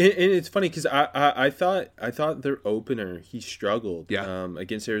yeah, and it's funny because I thought their opener he struggled.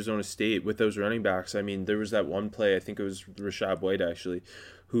 Against Arizona State with those running backs. I mean, there was that one play, I think it was Rashad White actually,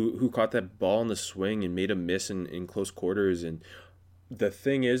 who caught that ball in the swing and made him miss in close quarters. And the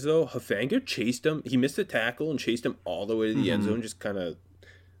thing is, though, Hufanga chased him. He missed a tackle and chased him all the way to the end zone, just kind of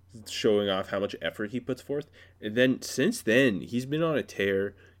showing off how much effort he puts forth. And then since then, he's been on a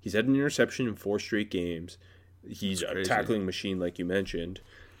tear. He's had an interception in 4 straight games. He's a tackling machine, like you mentioned.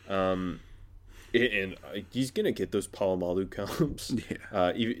 And he's going to get those Polamalu comps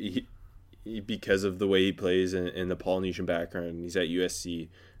because of the way he plays and the Polynesian background. He's at USC,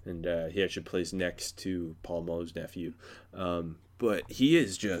 and he actually plays next to Polamalu's nephew. But he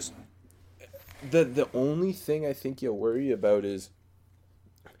is just The only thing I think you'll worry about is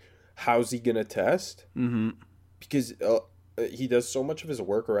how's he gonna test? Mm-hmm. Because he does so much of his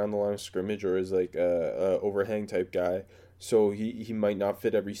work around the line of scrimmage, or is like a overhang type guy. So he might not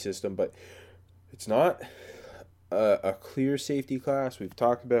fit every system, but it's not a clear safety class. We've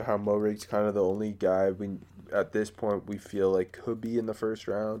talked about how Moerig's kind of the only guy at this point we feel like could be in the first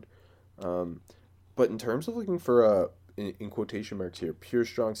round. But in terms of looking for in quotation marks here, pure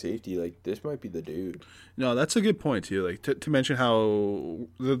strong safety, like this might be the dude. No, that's a good point too. Like to mention how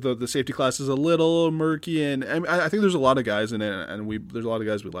the safety class is a little murky, and I think there's a lot of guys in it, and there's a lot of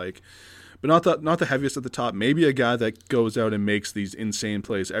guys we like, but not the heaviest at the top. Maybe a guy that goes out and makes these insane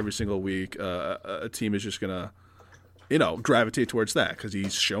plays every single week. A team is just gonna, gravitate towards that because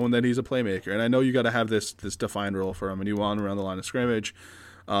he's shown that he's a playmaker. And I know you got to have this defined role for him, and you want him around the line of scrimmage.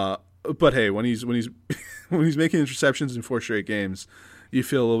 But hey, when he's when he's making interceptions in 4 straight games, you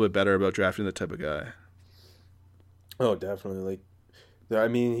feel a little bit better about drafting that type of guy. Oh, definitely. I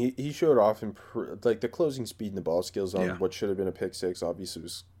mean, he showed off like the closing speed and the ball skills on what should have been a pick six. Obviously,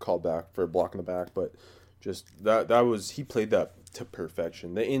 was called back for a block in the back, but just that was he played that to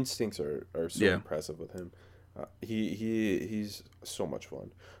perfection. The instincts are so impressive with him. He's so much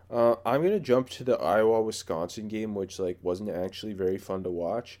fun. I'm gonna jump to the Iowa-Wisconsin game, which wasn't actually very fun to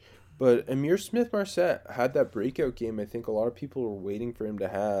watch. But Amir Smith-Marset had that breakout game I think a lot of people were waiting for him to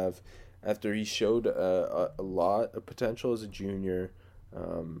have after he showed a lot of potential as a junior.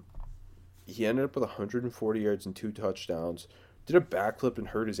 He ended up with 140 yards and 2 touchdowns. Did a backflip and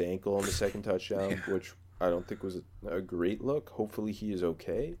hurt his ankle on the second touchdown, which I don't think was a great look. Hopefully he is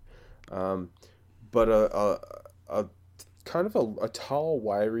okay. But a kind of a tall,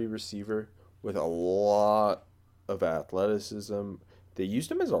 wiry receiver with a lot of athleticism. They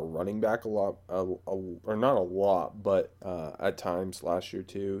used him as a running back a lot, or not a lot, but at times last year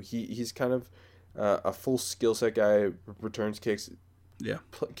too. He's kind of a full skill set guy, returns kicks,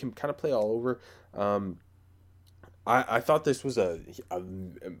 can kind of play all over. I thought this was a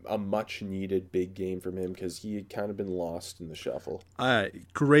much needed big game from him because he had kind of been lost in the shuffle.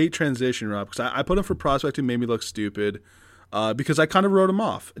 Great transition, Rob, because I put him for prospect who made me look stupid. Because I kind of wrote him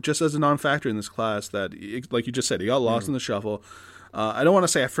off just as a non-factor in this class that, like you just said, he got lost in the shuffle. I don't want to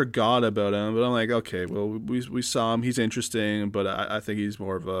say I forgot about him, but I'm like, okay, well, we saw him. He's interesting, but I think he's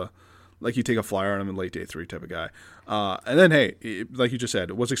more of a, like you take a flyer on him in late day 3 type of guy. And then, hey, like you just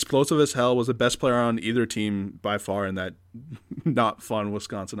said, was explosive as hell, was the best player on either team by far in that not fun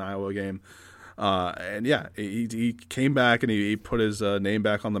Wisconsin-Iowa game. And yeah, he came back and he put his name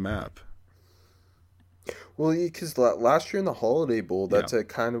back on the map. Well, because last year in the Holiday Bowl, that's a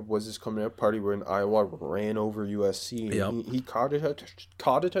kind of was his coming out party where Iowa ran over USC. Yep. He caught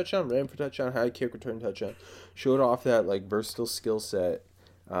a touchdown, ran for a touchdown, had a kick return touchdown, showed off that versatile skill set,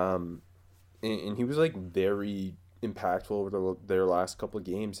 and he was very impactful over their last couple of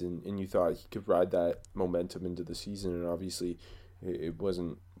games, and you thought he could ride that momentum into the season, and obviously it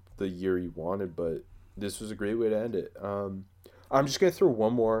wasn't the year he wanted, but this was a great way to end it. I'm just going to throw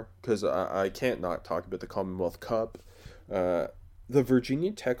one more because I can't not talk about the Commonwealth Cup. The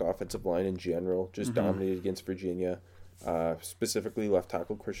Virginia Tech offensive line in general just dominated against Virginia, specifically left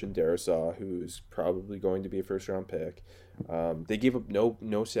tackle Christian Darrisaw, who's probably going to be a first-round pick. They gave up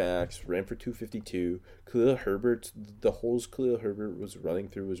no sacks, ran for 252. Khalil Herbert, the holes Khalil Herbert was running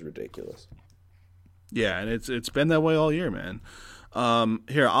through was ridiculous. Yeah, and it's been that way all year, man.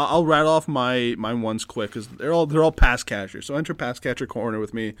 Here, I'll rattle off my ones quick because they're all pass catchers. So enter pass catcher corner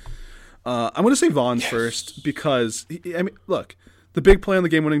with me. I'm going to say Vaughn first because look, the big play on the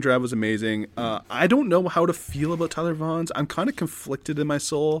game-winning drive was amazing. I don't know how to feel about Tyler Vaughn's. I'm kind of conflicted in my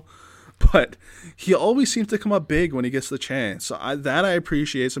soul, but he always seems to come up big when he gets the chance. So I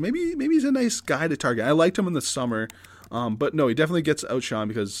appreciate. So maybe he's a nice guy to target. I liked him in the summer. But no, he definitely gets outshone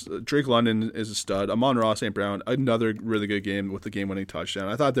because Drake London is a stud. Amon-Ra St. Brown, another really good game with the game-winning touchdown.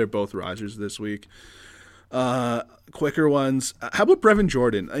 I thought they're both risers this week. Quicker ones. How about Brevin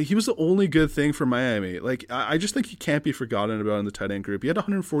Jordan? He was the only good thing for Miami. I just think he can't be forgotten about in the tight end group. He had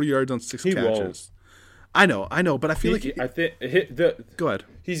 140 yards on 6 catches. Won't. I know, but I feel go ahead.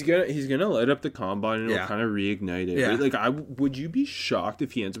 He's gonna light up the combine and it'll kind of reignite it. Yeah. Right? Would you be shocked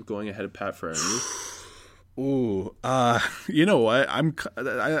if he ends up going ahead of Pat Freiermuth? Ooh, you know what? I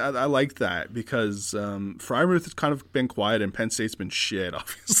like that because Freiermuth has kind of been quiet and Penn State's been shit,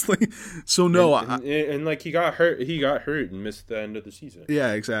 obviously. So no, and he got hurt and missed the end of the season.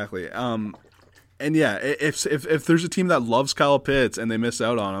 Yeah, exactly. And yeah, if there's a team that loves Kyle Pitts and they miss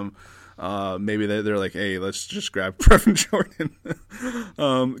out on him, maybe they're like, hey, let's just grab Brevin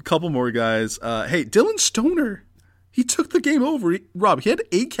Jordan. Couple more guys. Hey, Dylan Stoner. He took the game over. Rob, he had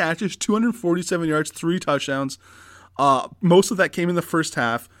 8 catches, 247 yards, 3 touchdowns. Most of that came in the first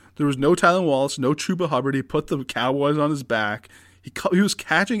half. There was no Tylan Wallace, no Chuba Hubbard. He put the Cowboys on his back. He was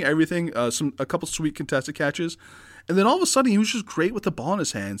catching everything, a couple sweet contested catches. And then all of a sudden, he was just great with the ball in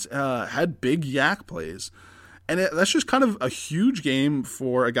his hands. Had big yak plays. And that's just kind of a huge game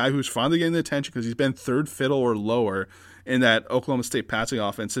for a guy who's finally getting the attention because he's been third fiddle or lower in that Oklahoma State passing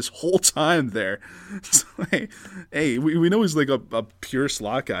offense this whole time there. So, hey, we know he's like a pure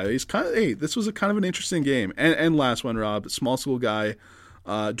slot guy. He's kind of, this was a kind of an interesting game. And last one, Rob, small school guy,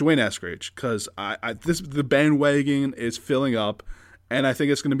 Dwayne Eskridge, because the bandwagon is filling up, and I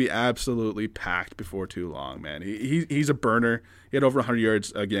think it's going to be absolutely packed before too long, man. He's a burner. He had over 100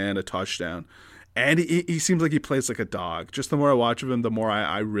 yards again, a touchdown. And he seems like he plays like a dog. Just the more I watch of him, the more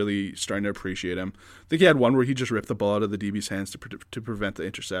I really starting to appreciate him. I think he had one where he just ripped the ball out of the DB's hands to prevent the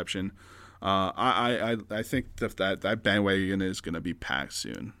interception. I think that bandwagon is going to be packed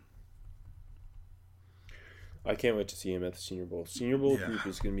soon. I can't wait to see him at the Senior Bowl. Senior Bowl group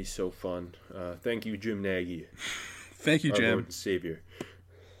is going to be so fun. Thank you, Jim Nagy. Thank you, Jim. Our Lord and Savior.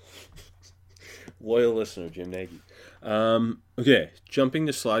 Loyal listener, Jim Nagy. Okay, jumping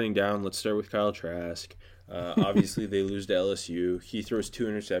to sliding down, let's start with Kyle Trask. Obviously, they lose to LSU. He throws 2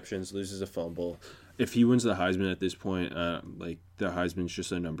 interceptions, loses a fumble. If he wins the Heisman at this point, the Heisman's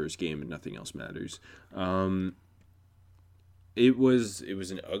just a numbers game and nothing else matters. It was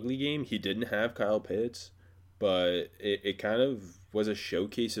an ugly game. He didn't have Kyle Pitts, but it kind of was a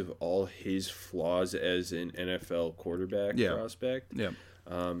showcase of all his flaws as an NFL quarterback prospect. Yeah.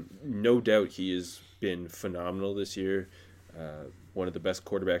 No doubt he has been phenomenal this year. One of the best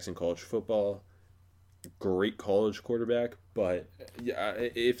quarterbacks in college football. Great college quarterback. But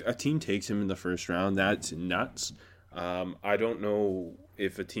if a team takes him in the first round, that's nuts. I don't know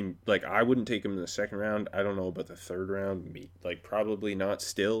if a team, I wouldn't take him in the second round. I don't know about the third round. Probably not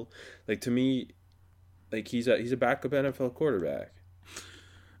still. To me, he's a backup NFL quarterback.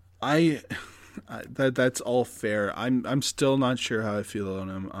 That's all fair. I'm still not sure how I feel on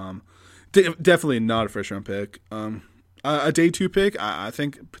him. Definitely not a first round pick. A day 2 pick, I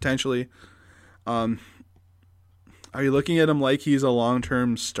think potentially. Are you looking at him like he's a long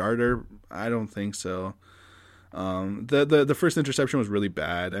term starter? I don't think so. The first interception was really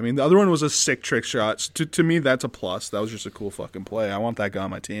bad. I mean, the other one was a sick trick shot. To me, that's a plus. That was just a cool fucking play. I want that guy on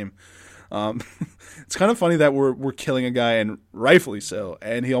my team. It's kind of funny that we're killing a guy, and rightfully so,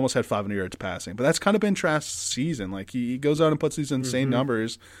 and he almost had 500 yards passing. But that's kind of been Trask's season. He goes out and puts these insane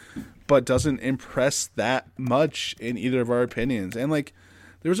numbers, but doesn't impress that much in either of our opinions. And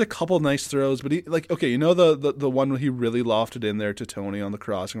there was a couple nice throws, but he the one where he really lofted in there to Tony on the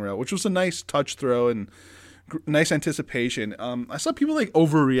crossing route, which was a nice touch throw and nice anticipation. I saw people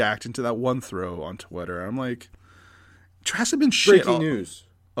overreacting to that one throw on Twitter. I'm like, Trask had been shit. Breaking news.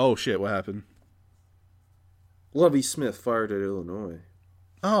 Oh, shit, what happened? Lovie Smith fired at Illinois.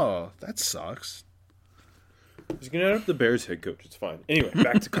 Oh, that sucks. He's going to end up the Bears head coach. It's fine. Anyway,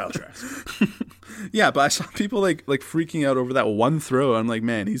 back to Kyle Trask. Yeah, but I saw people freaking out over that one throw. I'm like,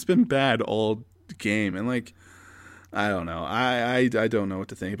 man, he's been bad all game. And I don't know. I don't know what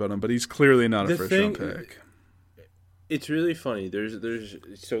to think about him, but he's clearly not a first-round pick. It's really funny.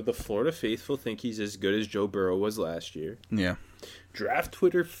 So the Florida faithful think he's as good as Joe Burrow was last year. Yeah. Draft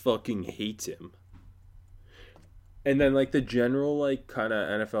Twitter fucking hates him. And then the general kind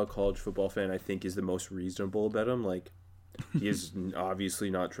of NFL college football fan I think is the most reasonable about him. He is obviously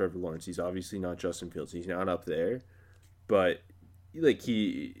not Trevor Lawrence. He's obviously not Justin Fields. He's not up there. But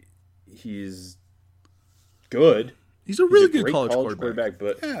he's good. He's a really good college quarterback.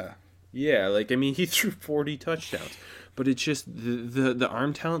 But yeah, he threw 40 touchdowns. But it's just the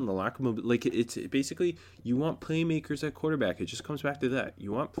arm talent and the lack of mobility. It's basically you want playmakers at quarterback. It just comes back to that.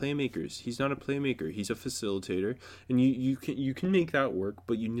 You want playmakers. He's not a playmaker. He's a facilitator, and you can make that work.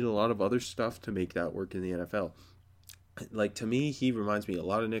 But you need a lot of other stuff to make that work in the NFL. To me, he reminds me a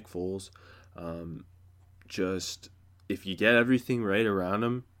lot of Nick Foles. Just if you get everything right around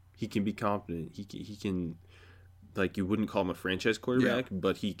him, he can be competent. He can. You wouldn't call him a franchise quarterback,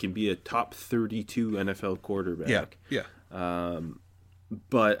 but he can be a top 32 NFL quarterback. Yeah.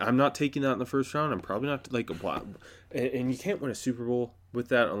 But I'm not taking that in the first round. I'm probably not and you can't win a Super Bowl with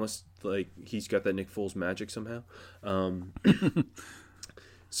that unless he's got that Nick Foles magic somehow.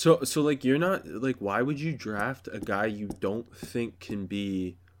 So you're not why would you draft a guy you don't think can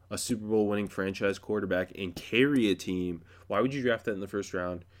be a Super Bowl winning franchise quarterback and carry a team? Why would you draft that in the first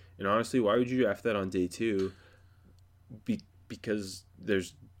round? And honestly, why would you draft that on day 2? Because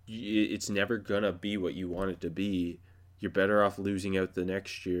it's never gonna be what you want it to be. you're better off losing out the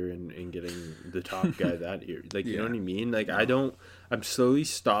next year and getting the top guy that year. Like, you know what I mean? Like, I'm slowly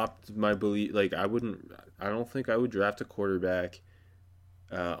stopped my belief. Like, I don't think I would draft a quarterback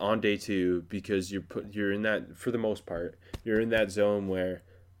on day 2 because you're in that, for the most part, you're in that zone where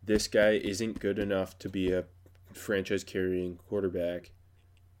this guy isn't good enough to be a franchise carrying quarterback,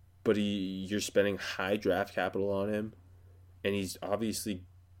 but you're spending high draft capital on him, and he's obviously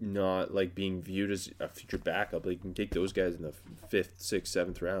not like being viewed as a future backup. Like, you can take those guys in the 5th, 6th,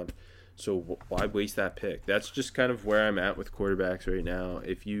 7th round. So why waste that pick? That's just kind of where I'm at with quarterbacks right now.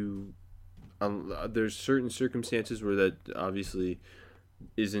 If you, there's certain circumstances where that obviously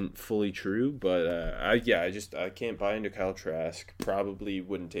isn't fully true, but I can't buy into Kyle Trask. Probably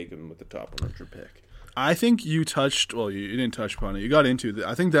wouldn't take him with the top 100 pick. I think you touched. Well, you didn't touch upon it. You got into it.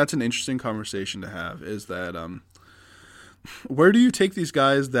 I think that's an interesting conversation to have. Is that where do you take these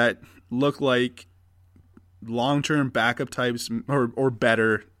guys that look like long-term backup types or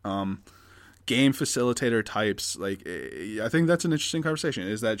better game facilitator types? Like, I think that's an interesting conversation.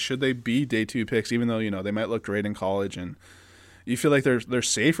 Is that should they be day 2 picks, even though they might look great in college and you feel like they're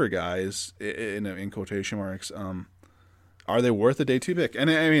safer guys in quotation marks. Are they worth a day 2 pick? And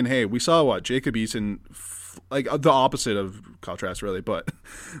I mean, hey, we saw Jacob Eason, like the opposite of Kyle Trask, really, but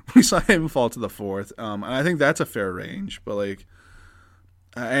we saw him fall to the 4th, and I think that's a fair range. But like,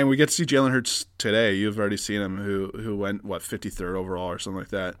 and we get to see Jalen Hurts today. You've already seen him, who went 53rd overall or something like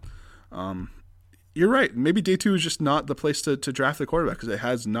that. You're right. Maybe day 2 is just not the place to draft the quarterback because it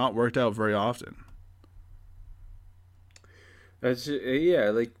has not worked out very often. That's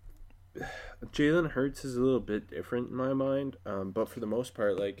like Jalen Hurts is a little bit different in my mind, but for the most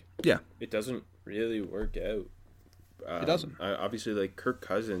part, like, it doesn't really work out. It doesn't. Obviously, like Kirk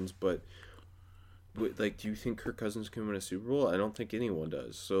Cousins, but like, do you think Kirk Cousins can win a Super Bowl? I don't think anyone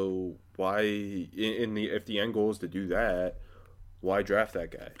does. So why, if the end goal is to do that, why draft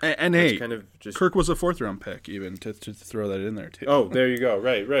that guy? And hey, kind of just... Kirk was a 4th round pick, even to throw that in there too. Oh, there you go.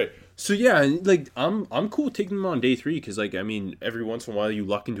 Right. So yeah, like I'm cool taking them on day 3 because, like, I mean, every once in a while you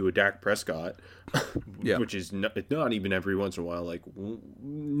luck into a Dak Prescott, which is not even every once in a while, like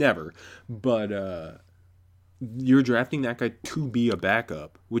never. But you're drafting that guy to be a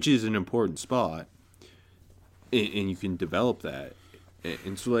backup, which is an important spot, and you can develop that.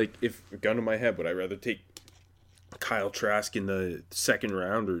 And so, like, if gun to my head, would I rather take Kyle Trask in the 2nd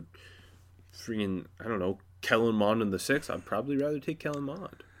round or freaking, I don't know, Kellen Mond in the 6th? I'd probably rather take Kellen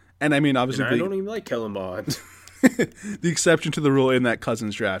Mond. And I mean, obviously, I don't even like Kellen Mond. The exception to the rule in that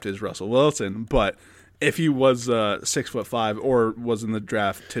Cousins draft is Russell Wilson. But if he was 6'5" or was in the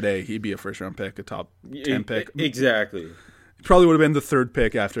draft today, he'd be a 1st round pick, a top 10 pick. Exactly. He probably would have been the 3rd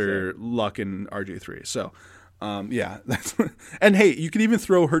pick after Luck and RG3. So, that's and hey, you could even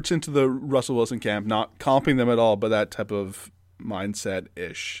throw Hurts into the Russell Wilson camp, not comping them at all, but that type of mindset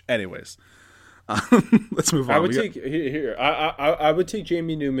ish. Anyways. Let's move on. I would take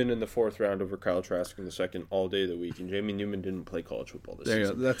Jamie Newman in the 4th round over Kyle Trask in the 2nd all day of the week, and Jamie Newman didn't play college football this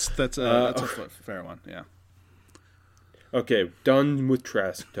season. That's a fair one. Yeah. Okay, done with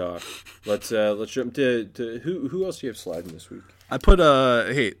Trask talk. Let's jump to who else do you have sliding this week? I put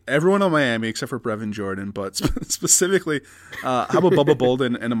everyone on Miami except for Brevin Jordan, but specifically, how about Bubba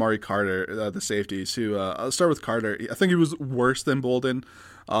Bolden and Amari Carter, the safeties? Who I'll start with Carter. I think he was worse than Bolden.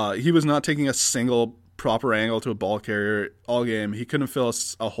 He was not taking a single proper angle to a ball carrier all game. He couldn't fill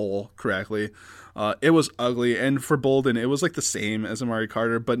a hole correctly. It was ugly, and for Bolden, it was like the same as Amari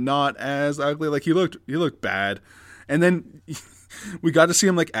Carter, but not as ugly. Like he looked bad, and then we got to see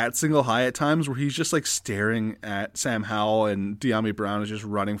him like at single high at times where he's just like staring at Sam Howell, and De'Ami Brown is just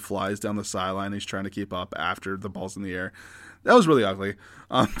running flies down the sideline. He's trying to keep up after the ball's in the air. That was really ugly.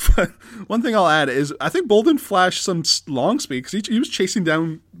 But one thing I'll add is I think Bolden flashed some long speed because he was chasing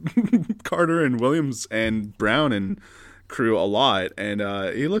down Carter and Williams and Brown and crew a lot, and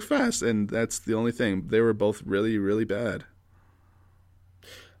he looked fast, and that's the only thing. They were both really, really bad.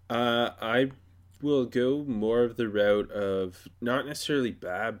 I will go more of the route of not necessarily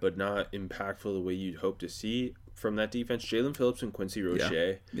bad, but not impactful the way you'd hope to see from that defense. Jalen Phillips and Quincy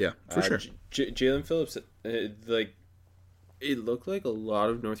Roche. Yeah, for sure. Jalen Phillips, it looked like a lot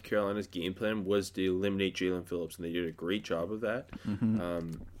of North Carolina's game plan was to eliminate Jalen Phillips, and they did a great job of that.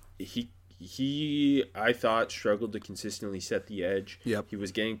 Mm-hmm. He I thought struggled to consistently set the edge. Yep. He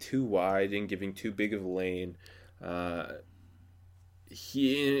was getting too wide and giving too big of a lane.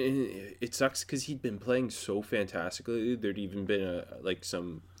 It sucks because he'd been playing so fantastically. There'd even been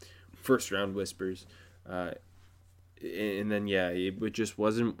some first round whispers. And then, it just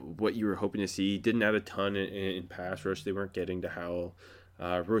wasn't what you were hoping to see. He didn't add a ton in pass rush. They weren't getting to Howell.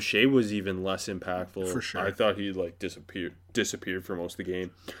 Roche was even less impactful. For sure. I thought he disappeared for most of the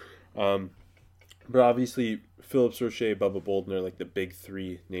game. But obviously, Phillips, Roche, Bubba Bolden are like the big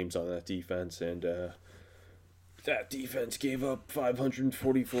three names on that defense, and that defense gave up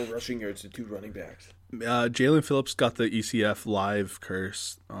 544 rushing yards to 2 running backs. Jalen Phillips got the ECF live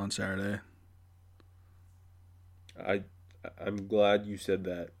curse on Saturday. I'm glad you said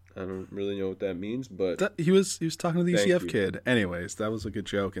that. I don't really know what that means, but He was talking to the Thank ECF you. kid. Anyways, that was a good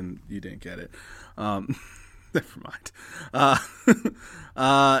joke, and you didn't get it. Never mind.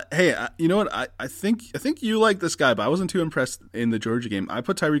 Hey, you know what? I think you like this guy, but I wasn't too impressed in the Georgia game. I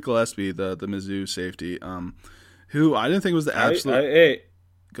put Tyreek Gillespie, the Mizzou safety, who I didn't think was the absolute.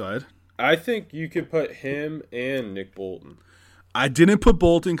 Go ahead. I think you could put him and Nick Bolton. I didn't put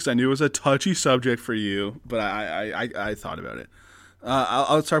Bolton because I knew it was a touchy subject for you, but I thought about it.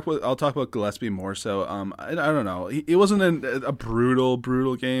 I'll talk about Gillespie more so. I don't know. It wasn't a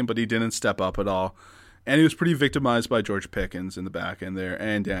brutal game, but he didn't step up at all, and he was pretty victimized by George Pickens in the back end there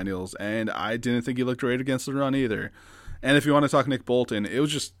and Daniels. And I didn't think he looked great against the run either. And if you want to talk Nick Bolton, it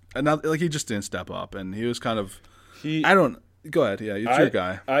was just another, he just didn't step up, and he was kind of. Go ahead. Yeah, it's your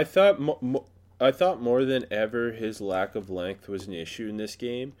guy. I thought more than ever his lack of length was an issue in this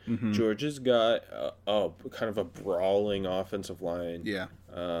game. Mm-hmm. Georgia's got a kind of a brawling offensive line. Yeah.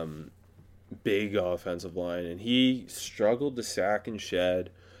 Big offensive line, and he struggled to sack and shed.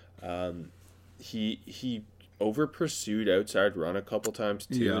 He over pursued outside run a couple times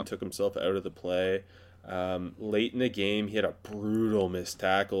too, and took himself out of the play. Late in the game, he had a brutal missed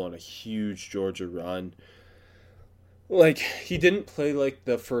tackle on a huge Georgia run. Like, he didn't play like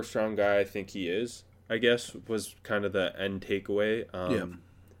the first round guy I think he is, I guess, was kind of the end takeaway. And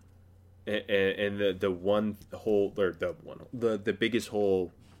the biggest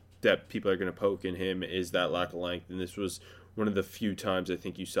hole that people are going to poke in him is that lack of length, and this was one of the few times I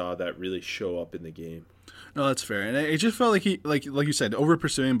think you saw that really show up in the game. No, that's fair, and it just felt like he, like you said, over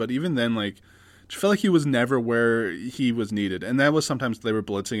pursuing, but even then, like, just felt like he was never where he was needed, and that was sometimes they were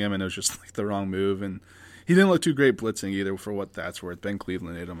blitzing him, and it was just like the wrong move, and he didn't look too great blitzing either, for what that's worth. Ben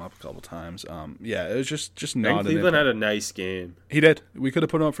Cleveland hit him up a couple times. It was just not. Ben Cleveland had a nice game. He did. We could have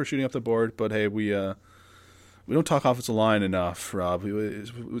put him up for shooting up the board, but hey, we don't talk offensive line enough, Rob. It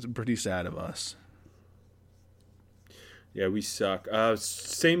was pretty sad of us. Yeah, we suck.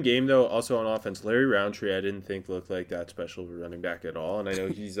 Same game, though, also on offense. Larry Roundtree, I didn't think looked like that special of a running back at all. And I know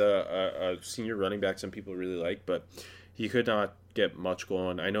he's a senior running back some people really like, but he could not get much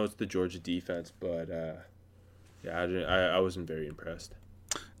going. I know it's the Georgia defense, but I wasn't very impressed.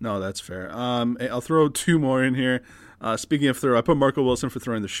 No, that's fair. I'll throw 2 more in here. Speaking of throw, I put Marco Wilson for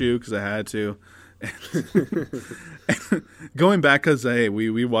throwing the shoe because I had to. Going back because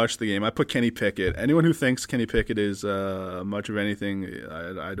we watched the game. I put Kenny Pickett. Anyone who thinks Kenny Pickett is much of anything,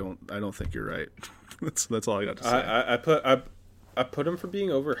 I don't think you're right. that's all I got to say. I put him for being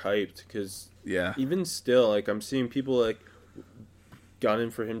overhyped because yeah, even still, like, I'm seeing people like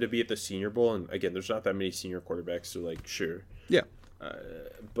gunning for him to be at the Senior Bowl, and again, there's not that many senior quarterbacks, so like sure, yeah,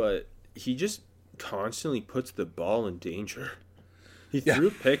 but he just constantly puts the ball in danger. He threw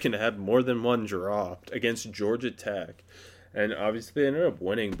a pick and had more than one dropped against Georgia Tech. And obviously they ended up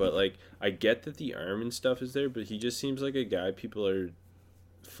winning, but like I get that the arm and stuff is there, but he just seems like a guy people are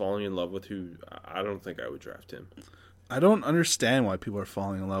falling in love with who I don't think I would draft him. I don't understand why people are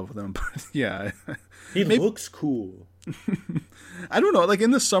falling in love with him, but yeah. He looks cool. I don't know. Like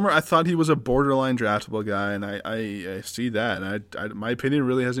in the summer, I thought he was a borderline draftable guy, and I see that. And my opinion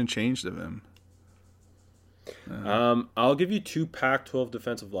really hasn't changed of him. I'll give you 2 Pac-12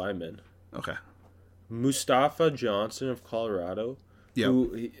 defensive linemen. Okay. Mustafa Johnson of Colorado,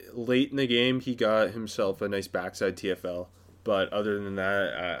 who late in the game he got himself a nice backside TFL, but other than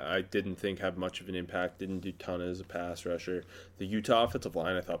that, I didn't think had much of an impact. Didn't do ton as a pass rusher. The Utah offensive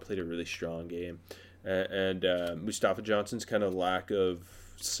line I thought played a really strong game, and Mustafa Johnson's kind of lack of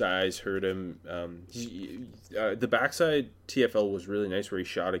size hurt him. The backside TFL was really nice where he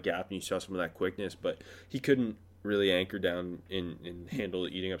shot a gap and you saw some of that quickness, but he couldn't really anchor down and handle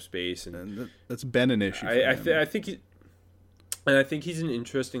eating up space, and that's been an issue. I think he's an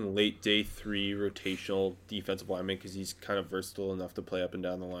interesting late day 3 rotational defensive lineman because he's kind of versatile enough to play up and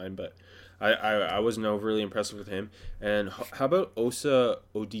down the line, but I wasn't overly impressed with him. And how about Osa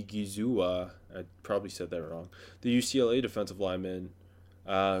Odigizua? I probably said that wrong. The UCLA defensive lineman.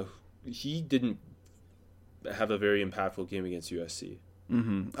 He didn't have a very impactful game against USC.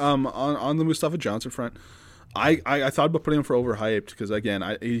 Mm-hmm. On the Mustafa Johnson front, I thought about putting him for overhyped because again,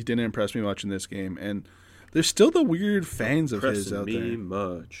 he didn't impress me much in this game, and there's still the weird fans of his out there.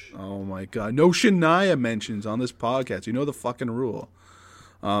 Much. Oh my god, no Shania mentions on this podcast. You know the fucking rule.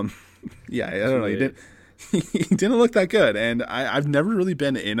 Yeah, I don't know. He didn't. He didn't look that good, and I've never really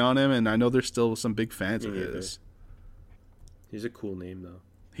been in on him, and I know there's still some big fans of his. He's a cool name, though.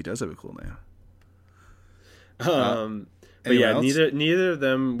 He does have a cool name. But yeah, neither of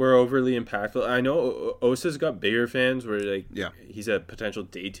them were overly impactful. I know Osa's got bigger fans where he's a potential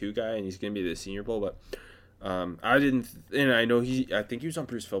day 2 guy and he's going to be the Senior Bowl, but I didn't, and I know I think he was on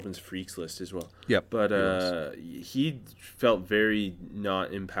Bruce Feldman's Freaks list as well. Yep. But he felt very not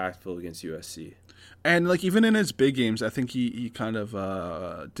impactful against USC. And like even in his big games, I think he kind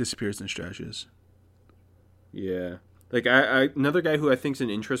of disappears in stretches. Yeah. Like another guy who I think is an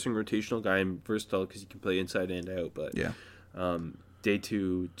interesting rotational guy and versatile because he can play inside and out, but day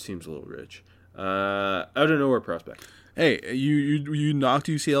 2 seems a little rich. Out of nowhere prospect. Hey, you knocked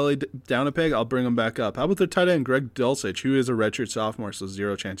UCLA down a peg. I'll bring him back up. How about their tight end Greg Dulcich, who is a redshirt sophomore, so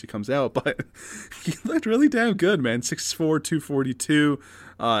zero chance he comes out, but he looked really damn good, man. 6'4", 242.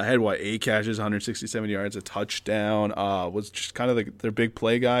 Had 8 catches, 167 yards, a touchdown. Was just kind of their big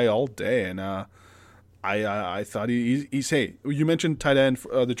play guy all day, and I thought he's hey, you mentioned tight end,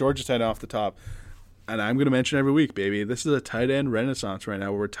 the Georgia tight end off the top, and I'm going to mention every week, baby. This is a tight end renaissance right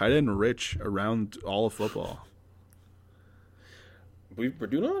now. We're tight end rich around all of football. We're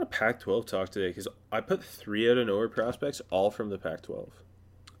doing a lot of Pac-12 talk today because I put 3 out of nowhere prospects, all from the Pac-12.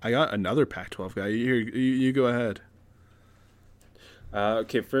 I got another Pac-12 guy. You go ahead.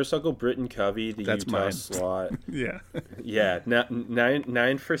 Okay, first I'll go Britton Covey, the That's Utah mine. slot. Yeah.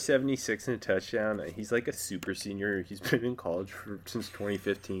 Nine for 76 and a touchdown. He's like a super senior. He's been in college since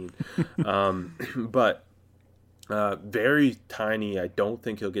 2015. But very tiny. I don't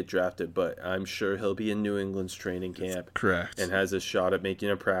think he'll get drafted, but I'm sure he'll be in New England's training camp. Correct. And has a shot at making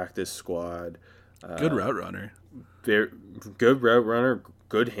a practice squad. Good route runner. Very good route runner.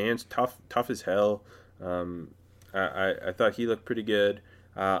 Good hands. Tough as hell. I thought he looked pretty good.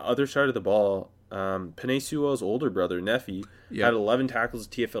 Other side of the ball, Penei Sewell's older brother, Neffy, had 11 tackles,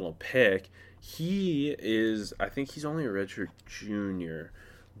 TFL, and a pick. He is, I think he's only a redshirt junior,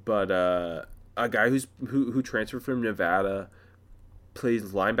 but a guy who transferred from Nevada, plays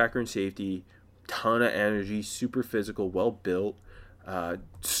linebacker and safety, ton of energy, super physical, well built,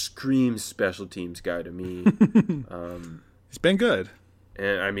 screams special teams guy to me. He's been good.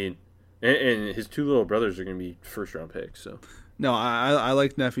 And I mean, and his 2 little brothers are going to be first round picks. So no, I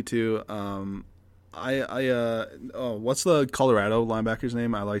like Neffy too. What's the Colorado linebacker's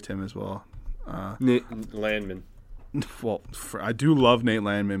name? I liked him as well. Nate Landman. Well, I do love Nate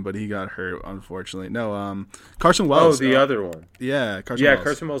Landman, but he got hurt, unfortunately. No, Carson Wells. Oh, the other one. Yeah, Carson Wells.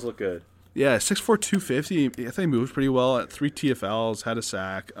 Carson Wells looked good. Yeah, 6'4", 250. I think he moved pretty well at 3 TFLs, had a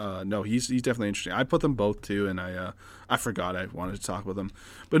sack. No, he's definitely interesting. I put them both too, and I forgot I wanted to talk with them.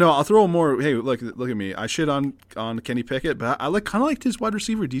 But no, I'll throw more. Hey, look at me. I shit on Kenny Pickett, but I kind of liked his wide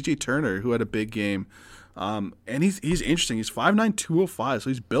receiver DJ Turner, who had a big game. And he's interesting. He's 5'9", 205, so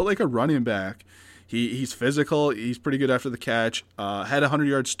he's built like a running back. He's physical. He's pretty good after the catch. Had 100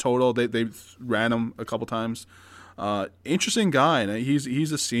 yards total. They ran him a couple times. Interesting guy, and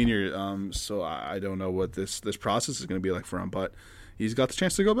he's a senior, so I don't know what this process is going to be like for him, but he's got the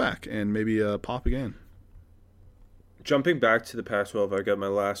chance to go back and maybe pop again. Jumping back to the Pac-12, I got my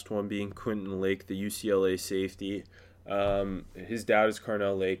last one being Quentin Lake, the UCLA safety. His dad is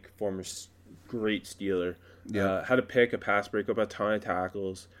Carnell Lake, former great Steeler. Yeah. Had a pick, a pass breakup, a ton of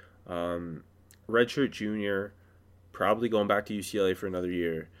tackles. Redshirt junior, probably going back to UCLA for another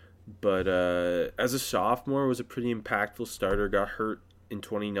year. But as a sophomore, was a pretty impactful starter. Got hurt in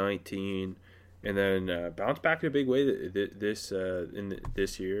 2019, and then bounced back in a big way this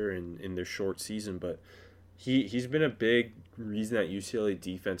year and in their short season. But he's been a big reason that UCLA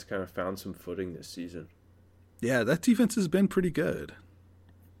defense kind of found some footing this season. Yeah, that defense has been pretty good.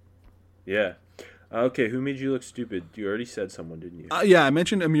 Yeah. Okay, who made you look stupid? You already said someone, didn't you? Yeah, I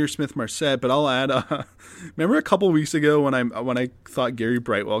mentioned Amir Smith-Marset, but I'll add. Remember a couple weeks ago when I thought Gary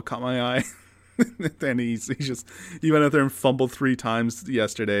Brightwell caught my eye, then he went out there and fumbled 3 times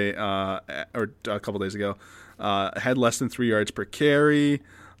yesterday, or a couple days ago. Had less than 3 yards per carry.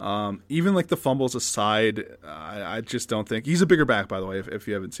 Even like the fumbles aside, I just don't think he's a bigger back. By the way, if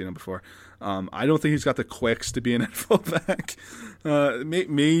you haven't seen him before, I don't think he's got the quicks to be an NFL back.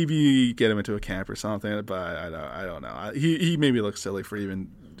 Maybe get him into a camp or something, but I don't know. He maybe looks silly for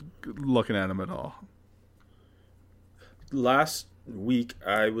even looking at him at all. Last week,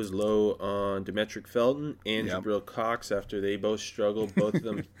 I was low on Demetric Felton and Jabril Cox after they both struggled. Both of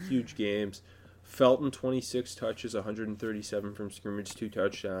them huge games. Felton, 26 touches, 137 from scrimmage, 2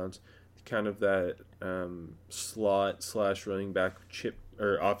 touchdowns. Kind of that slot / running back chip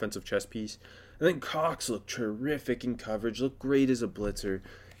or offensive chess piece. I think Cox looked terrific in coverage, looked great as a blitzer.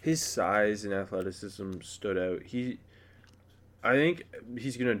 His size and athleticism stood out. I think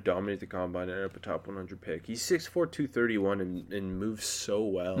he's going to dominate the combine and end up a top 100 pick. He's 6'4", 231 and moves so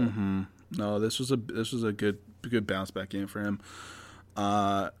well. Mm-hmm. No, this was a good bounce back game for him.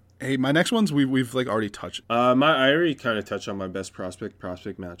 Hey, my next ones we've like already touched. I already kind of touched on my best prospect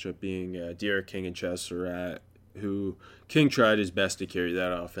matchup being De'Aaron King and Chaz Surratt, who King tried his best to carry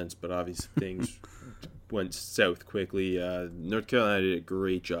that offense, but obviously things went south quickly. North Carolina did a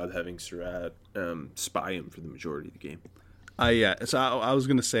great job having Surratt spy him for the majority of the game. Yeah. So I was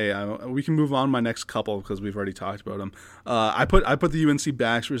gonna say we can move on to my next couple because we've already talked about them. I put the UNC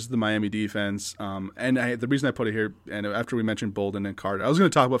backs versus the Miami defense. And the reason I put it here, and after we mentioned Bolden and Carter, I was gonna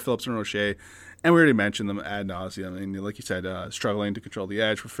talk about Phillips and Roche, and we already mentioned them ad nauseum. I mean, like you said, struggling to control the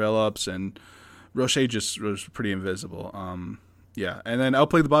edge for Phillips, and Roche just was pretty invisible. Yeah, and then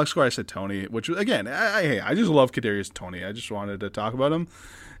outplayed the box score. I said Tony, which again, I just love Kadarius Toney. I just wanted to talk about him,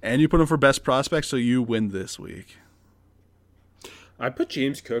 and you put him for best prospect, so you win this week. I put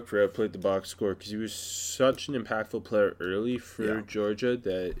James Cook for outplayed the box score because he was such an impactful player early for Georgia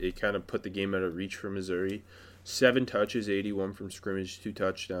that it kind of put the game out of reach for Missouri. 7 touches, 81 from scrimmage, 2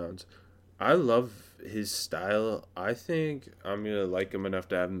 touchdowns. I love his style. I think I'm going to like him enough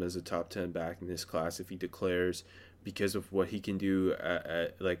to have him as a top 10 back in this class if he declares, because of what he can do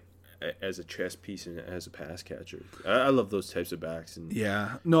as a chess piece and as a pass catcher. I love those types of backs. And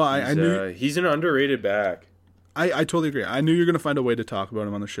I knew he's an underrated back. I totally agree. I knew you were going to find a way to talk about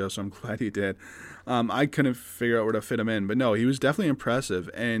him on the show, so I'm glad you did. I couldn't figure out where to fit him in, but no, he was definitely impressive,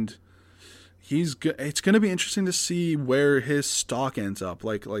 and it's going to be interesting to see where his stock ends up.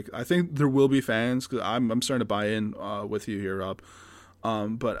 Like I think there will be fans, because I'm starting to buy in with you here, Rob.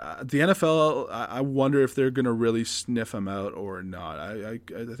 But the NFL, I wonder if they're going to really sniff him out or not. I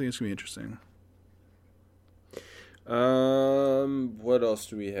think it's going to be interesting. What else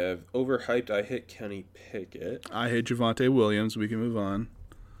do we have? Overhyped, I hit Kenny Pickett. I hit Javonte Williams. We can move on.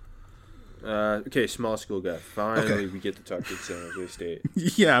 Okay, small school guy. Finally, we get to talk to San Jose State.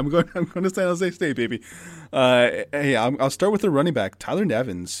 Yeah, I'm going to San Jose State, baby. Hey, I'll start with the running back, Tyler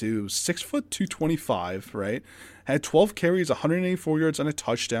Nevins, who's 6 foot 225, right? Had 12 carries, 184 yards, and a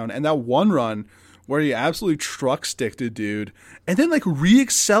touchdown, and that one run where he absolutely truck sticked a dude, and then like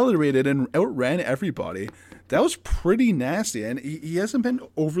re-accelerated and outran everybody. That was pretty nasty, and he hasn't been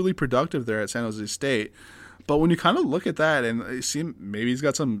overly productive there at San Jose State. But when you kind of look at that and see him, maybe he's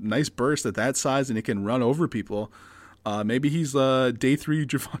got some nice burst at that size and he can run over people. Maybe he's day 3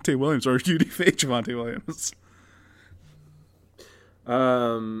 Javonte Williams or UDFA Javonte Williams.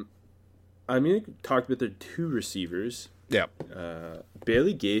 I'm going to talk about their 2 receivers. Yeah.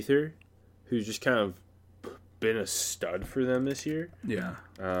 Bailey Gaither, who's just kind of been a stud for them this year. Yeah.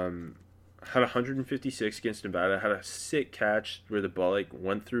 Had 156 against Nevada. Had a sick catch where the ball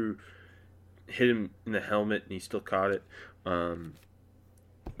went through, hit him in the helmet, and he still caught it.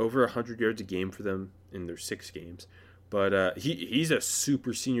 Over 100 yards a game for them in their 6 games. But he's a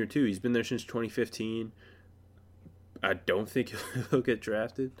super senior too. He's been there since 2015. I don't think he'll get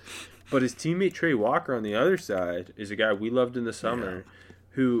drafted. But his teammate Trey Walker on the other side is a guy we loved in the summer,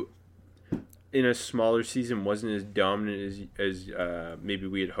 who in a smaller season wasn't as dominant as maybe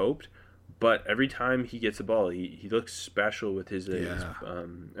we had hoped. But every time he gets the ball, he looks special with his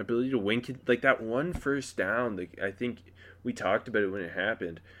ability to win. Like that one first down, I think we talked about it when it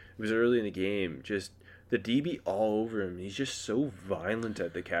happened. It was early in the game. Just the DB all over him. He's just so violent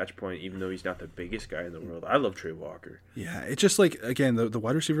at the catch point, even though he's not the biggest guy in the world. I love Trey Walker. Yeah, it's just like, again, the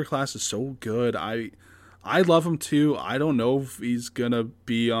wide receiver class is so good. I love him too. I don't know if he's gonna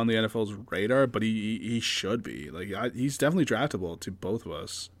be on the NFL's radar, but he should be. Like he's definitely draftable to both of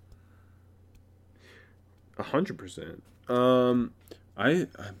us. 100%.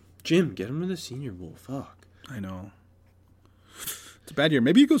 Jim, get him in the Senior Bowl. Fuck. I know. It's a bad year.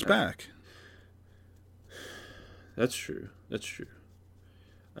 Maybe he goes back. That's true.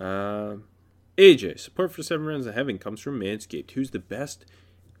 AJ, support for 7 Rounds of Heaven comes from Manscaped, who's the best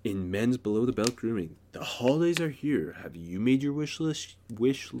in men's below the belt grooming. The holidays are here. Have you made your wish list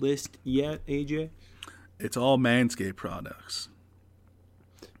yet, AJ? It's all Manscaped products.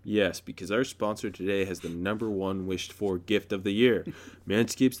 Yes, because our sponsor today has the #1 wished for gift of the year.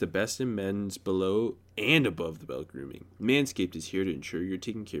 Manscaped's the best in men's below and above the belt grooming. Manscaped is here to ensure you're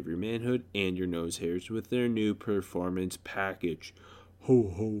taking care of your manhood and your nose hairs with their new performance package.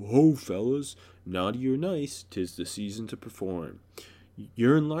 Ho, ho, ho, fellas. Naughty or nice, 'tis the season to perform.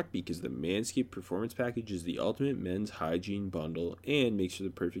 You're in luck because the Manscaped Performance Package is the ultimate men's hygiene bundle and makes for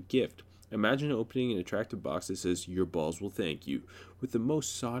the perfect gift. Imagine opening an attractive box that says, "Your balls will thank you," with the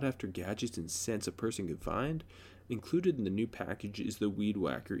most sought-after gadgets and scents a person can find. Included in the new package is the Weed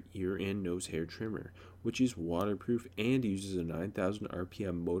Whacker ear and nose hair trimmer, which is waterproof and uses a 9,000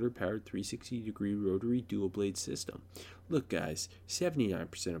 RPM motor-powered 360-degree rotary dual-blade system. Look, guys,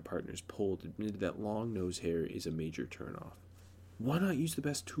 79% of partners polled admitted that long nose hair is a major turnoff. Why not use the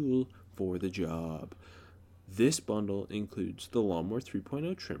best tool for the job? This bundle includes the Lawnmower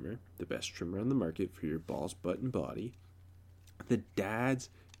 3.0 trimmer, the best trimmer on the market for your balls, butt, and body. The dads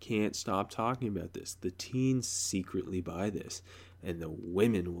can't stop talking about this. The teens secretly buy this, and the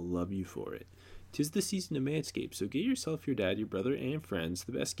women will love you for it. 'Tis the season of Manscaped, so get yourself, your dad, your brother, and friends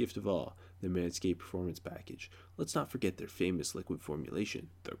the best gift of all, the Manscaped Performance Package. Let's not forget their famous liquid formulation,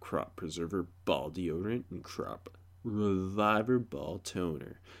 the Crop Preserver Ball Deodorant and Crop Reviver Ball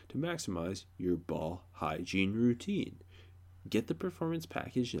Toner, to maximize your ball hygiene routine. Get the Performance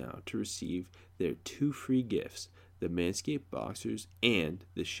Package now to receive their 2 free gifts, the Manscaped Boxers and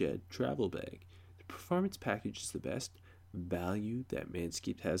the Shed Travel Bag. The Performance Package is the best value that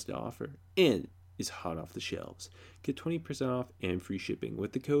Manscaped has to offer and is hot off the shelves. Get 20% off and free shipping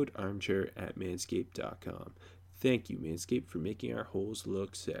with the code armchair at manscaped.com. Thank you, Manscaped, for making our holes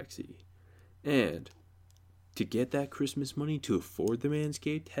look sexy. And to get that Christmas money to afford the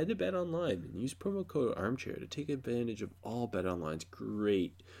Manscaped, head to BetOnline and use promo code armchair to take advantage of all BetOnline's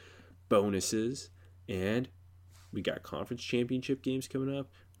great bonuses. And we got conference championship games coming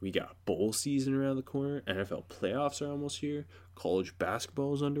up. We got bowl season around the corner. NFL playoffs are almost here. College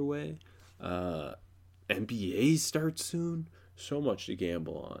basketball is underway. NBA starts soon. So much to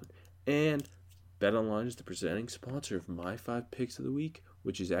gamble on. And BetOnline is the presenting sponsor of my 5 picks of the week,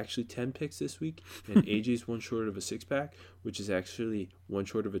 which is actually 10 picks this week. And AJ's one short of a 6-pack, which is actually one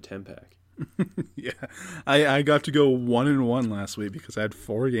short of a 10-pack. Yeah, I got to go 1-1 last week because I had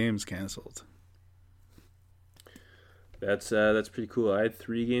 4 games canceled. That's pretty cool. I had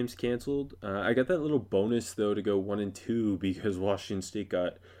 3 games canceled. I got that little bonus though to go 1-2 because Washington State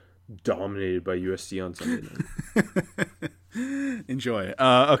got dominated by USC on Sunday night. Enjoy.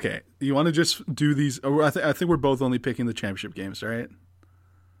 Okay, you want to just do these? I think we're both only picking the championship games, right?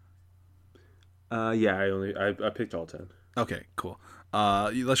 Yeah, I picked all 10. Okay, cool.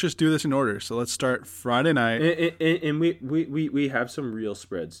 Let's just do this in order. So let's start Friday night. And we have some real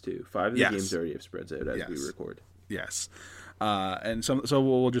spreads too. 5 of the games already have spreads out as we record. Yes. And so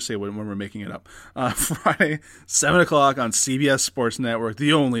we'll just say when we're making it up. Friday, 7 o'clock on CBS Sports Network,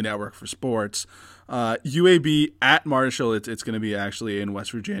 the only network for sports. UAB at Marshall. It's going to be actually in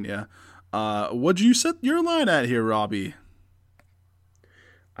West Virginia. What'd you set your line at here, Robbie?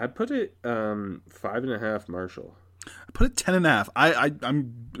 I put it 5.5 Marshall. I put it 10.5.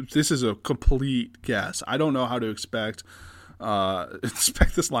 I'm. This is a complete guess. I don't know how to expect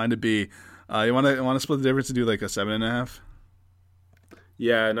this line to be. You want to split the difference and do like a 7.5?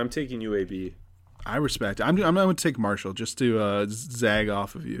 Yeah, and I'm taking UAB. I respect it. I'm going to take Marshall just to zag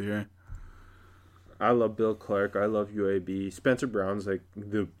off of you here. I love Bill Clark. I love UAB. Spencer Brown's like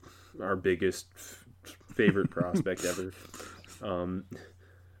our biggest favorite prospect ever.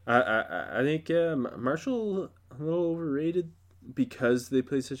 I think Marshall a little overrated because they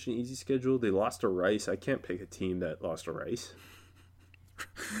play such an easy schedule. They lost to Rice. I can't pick a team that lost to Rice.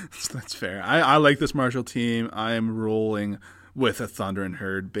 That's fair. I like this Marshall team. I am rolling with a Thunder and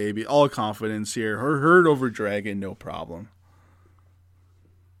Herd, baby. All confidence here. Herd over Dragon, no problem.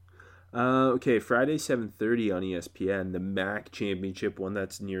 Okay, Friday 7:30 on ESPN, the MAC championship, one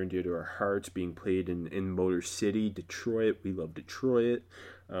that's near and dear to our hearts, being played in Motor City, Detroit. We love Detroit.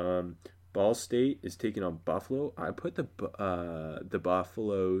 Ball State is taking on Buffalo. I put the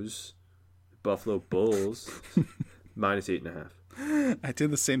Buffalo Bulls minus 8.5. I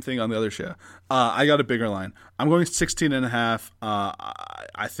did the same thing on the other show. I got a bigger line. I'm going 16.5.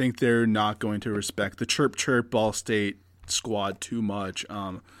 I think they're not going to respect the chirp Ball State squad too much.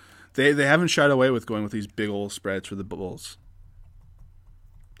 They haven't shied away with going with these big old spreads for the Bulls.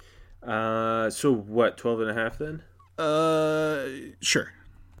 So what, 12.5 then? Sure.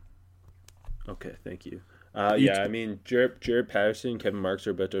 Okay, thank you. I mean, Jared Patterson, Kevin Marks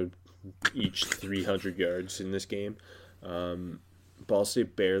are about to each 300 yards in this game. Ball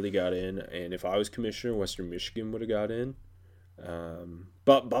State barely got in, and if I was commissioner, Western Michigan would have got in.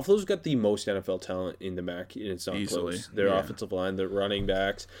 But Buffalo's got the most NFL talent in the MAC, and it's not easily close. Their offensive line, their running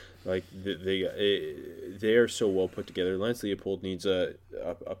backs, like they are so well put together. Lance Leopold needs a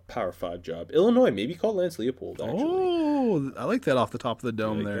Power 5 job. Illinois, maybe call Lance Leopold. Actually, oh, I like that off the top of the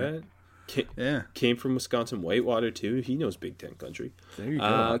dome there. That? Came from Wisconsin Whitewater too. He knows Big Ten country. There you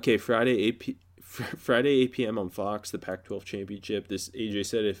go. Okay, Friday 8 p.m. on Fox, the Pac-12 championship. This AJ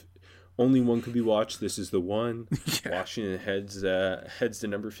said if only one could be watched. This is the one. Yeah. Washington heads to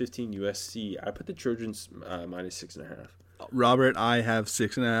number 15 USC. I put the Trojans minus 6.5. Robert, I have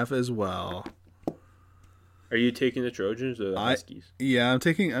 6.5 as well. Are you taking the Trojans or the Huskies? Yeah, I'm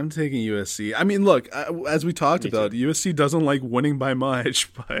taking USC. I mean, look, as we talked about, USC doesn't like winning by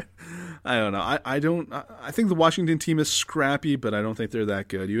much, but I don't know. I think the Washington team is scrappy, but I don't think they're that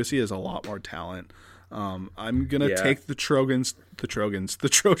good. USC has a lot more talent. I'm gonna take the Trojans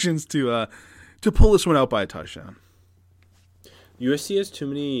to pull this one out by a touchdown. USC has too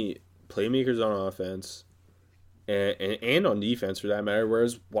many playmakers on offense. And on defense, for that matter,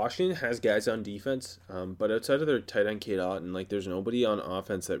 whereas Washington has guys on defense, but outside of their tight end Cade Otton, like there's nobody on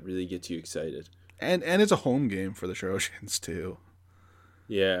offense that really gets you excited. And it's a home game for the Trojans too.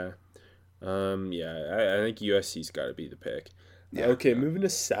 Yeah, I think USC's got to be the pick. Yeah, okay, moving to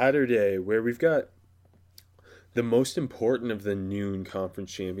Saturday, where we've got the most important of the noon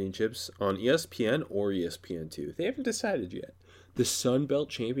conference championships on ESPN or ESPN2. They haven't decided yet. The Sun Belt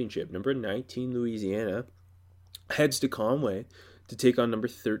Championship, number 19 Louisiana heads to Conway to take on number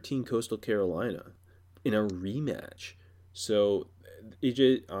 13 Coastal Carolina in a rematch. So,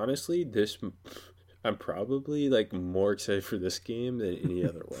 EJ, honestly, I'm probably like more excited for this game than any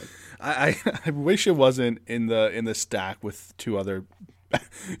other one. I wish it wasn't in the stack with two other,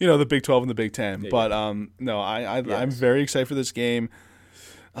 the Big 12 and the Big 10. Yeah. But no, I'm very excited for this game.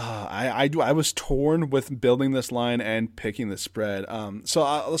 I was torn with building this line and picking the spread. So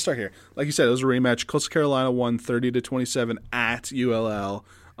let's start here. Like you said, it was a rematch. Coastal Carolina won 30-27 at ULL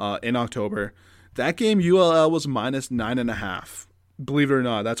in October. That game, ULL was minus 9.5. Believe it or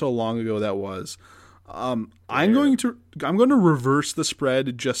not, that's how long ago that was. I'm going to reverse the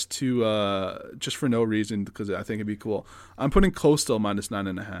spread just for no reason because I think it'd be cool. I'm putting Coastal minus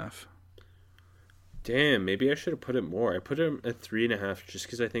 9.5. Damn, maybe I should have put it more. I put it at 3.5 just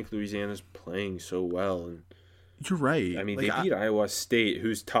because I think Louisiana's playing so well. And you're right. I mean, they beat Iowa State,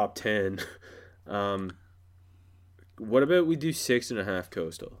 who's top 10. What about we do 6.5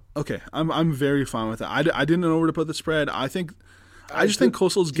 Coastal? Okay, I'm very fine with that. I didn't know where to put the spread. I think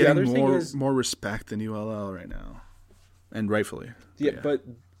Coastal's getting more respect than ULL right now, and rightfully. Yeah, but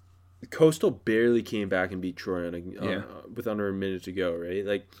Coastal barely came back and beat Troy with under a minute to go, right?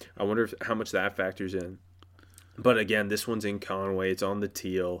 Like, I wonder how much that factors in. But again, this one's in Conway. It's on the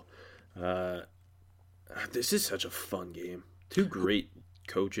teal. This is such a fun game. Two great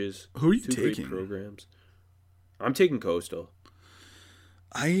coaches. Who are you Great taking? programs. I'm taking Coastal.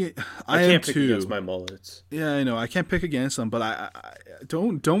 I can't pick against my Mullets. Yeah, I know. I can't pick against them, but I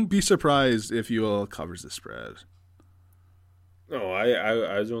don't be surprised if ULL covers the spread. No,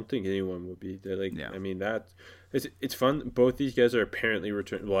 I don't think anyone would be. I mean, it's fun. Both these guys are apparently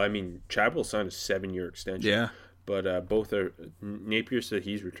returning. Well, I mean, Chapel signed a 7-year extension. Yeah. But both are. Napier said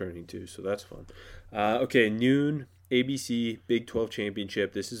he's returning too, so that's fun. Okay, noon, ABC, Big 12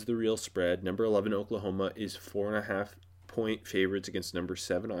 Championship. This is the real spread. Number 11, Oklahoma, is 4.5-point favorites against number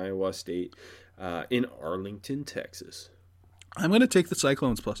 7, Iowa State, in Arlington, Texas. I'm going to take the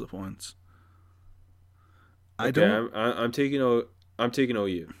Cyclones plus the points. I'm taking OU.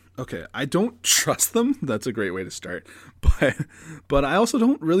 Okay, I don't trust them. That's a great way to start. But I also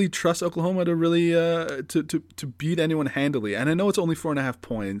don't really trust Oklahoma to really to beat anyone handily. And I know it's only 4.5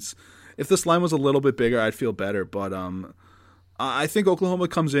 points. If this line was a little bit bigger, I'd feel better. But I think Oklahoma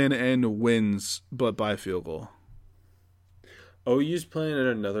comes in and wins, but by a field goal. OU's playing at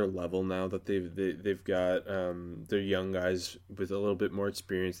another level now that they've got their young guys with a little bit more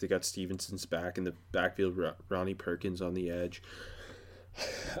experience. They got Stevenson's back in the backfield, Ronnie Perkins on the edge.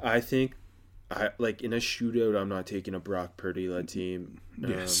 I think, in a shootout, I'm not taking a Brock Purdy-led team.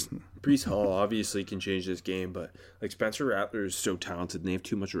 Yes. Breece Hall obviously can change this game, but Spencer Rattler is so talented and they have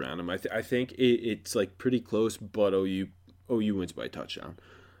too much around him. I think it's pretty close, but OU wins by a touchdown.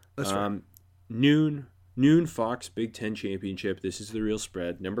 That's right. Noon Fox Big 10 Championship. This is the real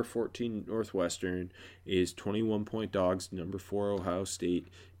spread. Number 14 Northwestern is 21-point dogs. Number 4 Ohio State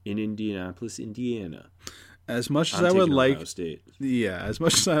in Indianapolis, Indiana. As much as I would like, Ohio State. Yeah, as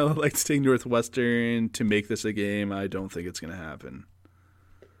much as I would like to take Northwestern to make this a game, I don't think it's going to happen.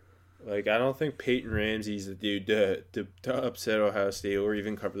 I don't think Peyton Ramsey's the dude to upset Ohio State or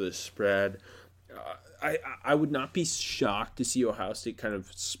even cover the spread. I would not be shocked to see Ohio State kind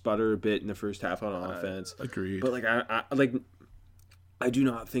of sputter a bit in the first half on offense. Agreed. But I do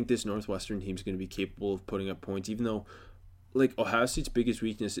not think this Northwestern team is going to be capable of putting up points, even though Ohio State's biggest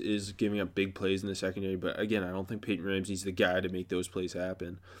weakness is giving up big plays in the secondary. But again, I don't think Peyton Ramsey's the guy to make those plays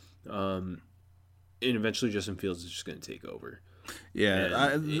happen. And eventually Justin Fields is just going to take over.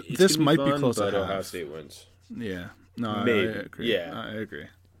 Yeah, this might be close. But Ohio State wins. Yeah, no, maybe. I agree. Yeah, I agree.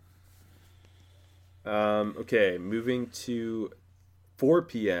 Okay, moving to 4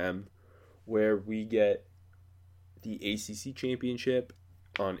 p.m., where we get the ACC Championship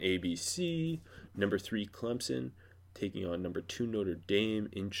on ABC. Number 3 Clemson taking on number 2 Notre Dame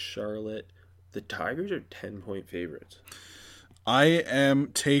in Charlotte. The Tigers are 10-point favorites. I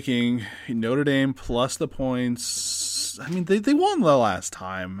am taking Notre Dame plus the points. I mean, they won the last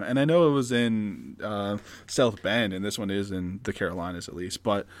time, and I know it was in South Bend, and this one is in the Carolinas at least,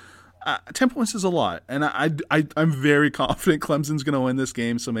 but 10 points is a lot, and I'm very confident Clemson's going to win this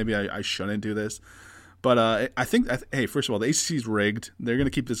game, so maybe I shouldn't do this. But I think, hey, first of all, the ACC is rigged. They're going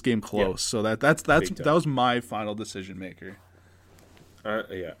to keep this game close, so that was my final decision maker.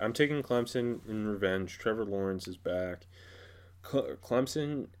 Yeah, I'm taking Clemson in revenge. Trevor Lawrence is back.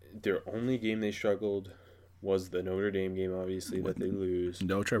 Clemson, their only game they struggled was the Notre Dame game, obviously, that they lose.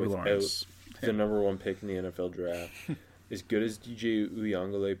 No Trevor Lawrence. The number 1 pick in the NFL draft. As good as DJ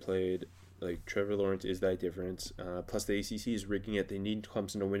Uyunglele played, like, Trevor Lawrence is that difference. Plus, the ACC is rigging it. They need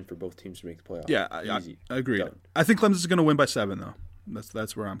Clemson to win for both teams to make the playoffs. Yeah, I agree. Done. I think Clemson's going to win by 7, though.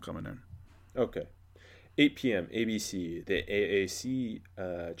 That's where I'm coming in. Okay. 8 p.m. ABC, the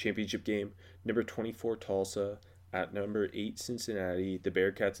AAC championship game. Number 24 Tulsa at number 8 Cincinnati. The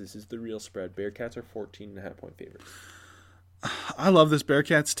Bearcats, this is the real spread. Bearcats are 14.5-point favorites. I love this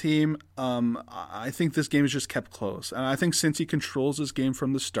Bearcats team. I think this game is just kept close. And I think Cincy controls this game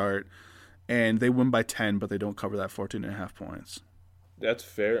from the start, and they win by 10, but they don't cover that 14.5 points. That's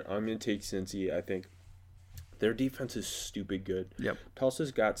fair. I'm going to take Cincy. I think their defense is stupid good. Yep.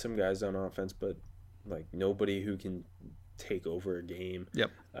 Tulsa's got some guys on offense, but like nobody who can take over a game.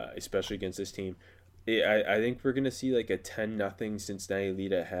 Yep. Especially against this team. I think we're going to see like a 10-0 Cincinnati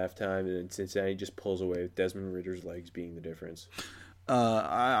lead at halftime, and then Cincinnati just pulls away with Desmond Ridder's legs being the difference.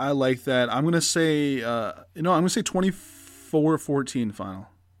 I like that. I'm going to say, I'm going to say 24-14 final.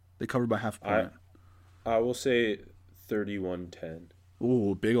 They covered by half a point. I will say 31-10.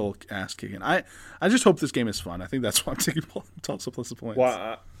 Ooh, big old ass kicking. I just hope this game is fun. I think that's why I'm taking Tulsa plus the points.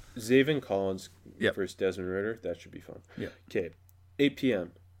 Well, Zaven Collins versus Desmond Ridder, that should be fun. Yeah. Okay, 8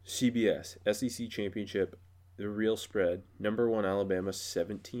 p.m. CBS, SEC Championship, the real spread. Number 1 Alabama,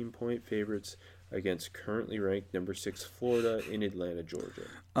 17-point favorites against currently ranked number 6 Florida in Atlanta, Georgia.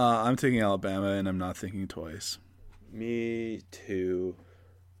 I'm taking Alabama, and I'm not thinking twice. Me too.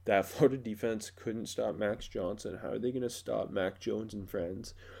 That Florida defense couldn't stop Max Johnson. How are they going to stop Mac Jones and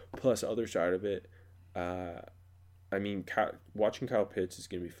friends? Plus, other side of it, watching Kyle Pitts is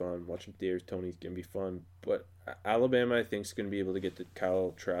going to be fun. Watching Darius Toney is going to be fun. But Alabama, I think, is going to be able to get to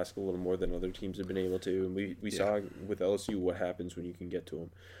Kyle Trask a little more than other teams have been able to. And we saw with LSU what happens when you can get to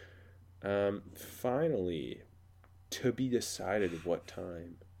them. Finally, to be decided at what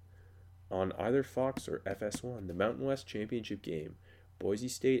time, on either Fox or FS1, the Mountain West Championship game. Boise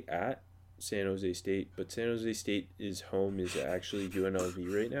State at San Jose State, but San Jose State's home is actually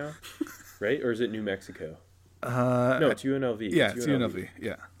UNLV right now, right? Or is it New Mexico? No, it's UNLV. Yeah, it's UNLV.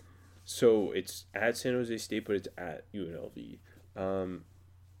 Yeah. So it's at San Jose State, but it's at UNLV.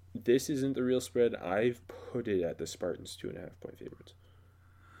 This isn't the real spread. I've put it at the Spartans 2.5-point favorites.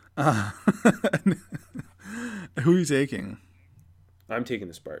 Who are you taking? I'm taking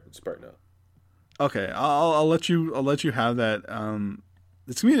the Spartan up. Okay, I'll let you have that.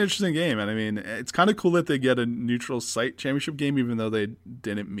 It's gonna be an interesting game, and I mean, it's kind of cool that they get a neutral site championship game, even though they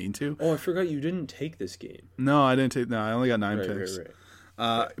didn't mean to. Oh, I forgot you didn't take this game. No, I didn't take. No, I only got 9 picks. Right.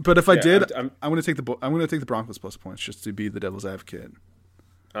 But if I did, I'm gonna take the Broncos plus points just to be the devil's advocate.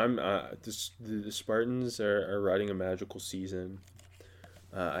 The Spartans are riding a magical season.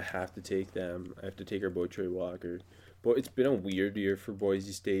 I have to take them. I have to take our boy Trey Walker. But it's been a weird year for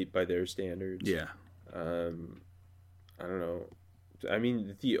Boise State by their standards. Yeah. I don't know. I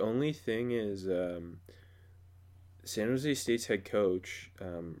mean, the only thing is San Jose State's head coach,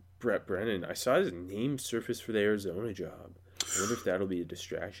 Brett Brennan, I saw his name surface for the Arizona job. I wonder if that'll be a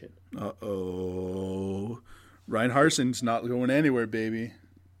distraction. Uh-oh. Ryan Harsin's not going anywhere, baby.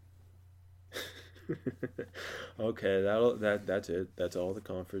 Okay, that's it. That's all the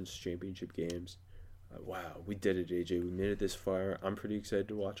conference championship games. Wow, we did it, AJ. We made it this far. I'm pretty excited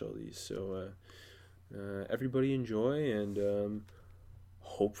to watch all these. So everybody enjoy, and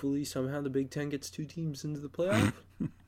hopefully somehow the Big Ten gets 2 teams into the playoff.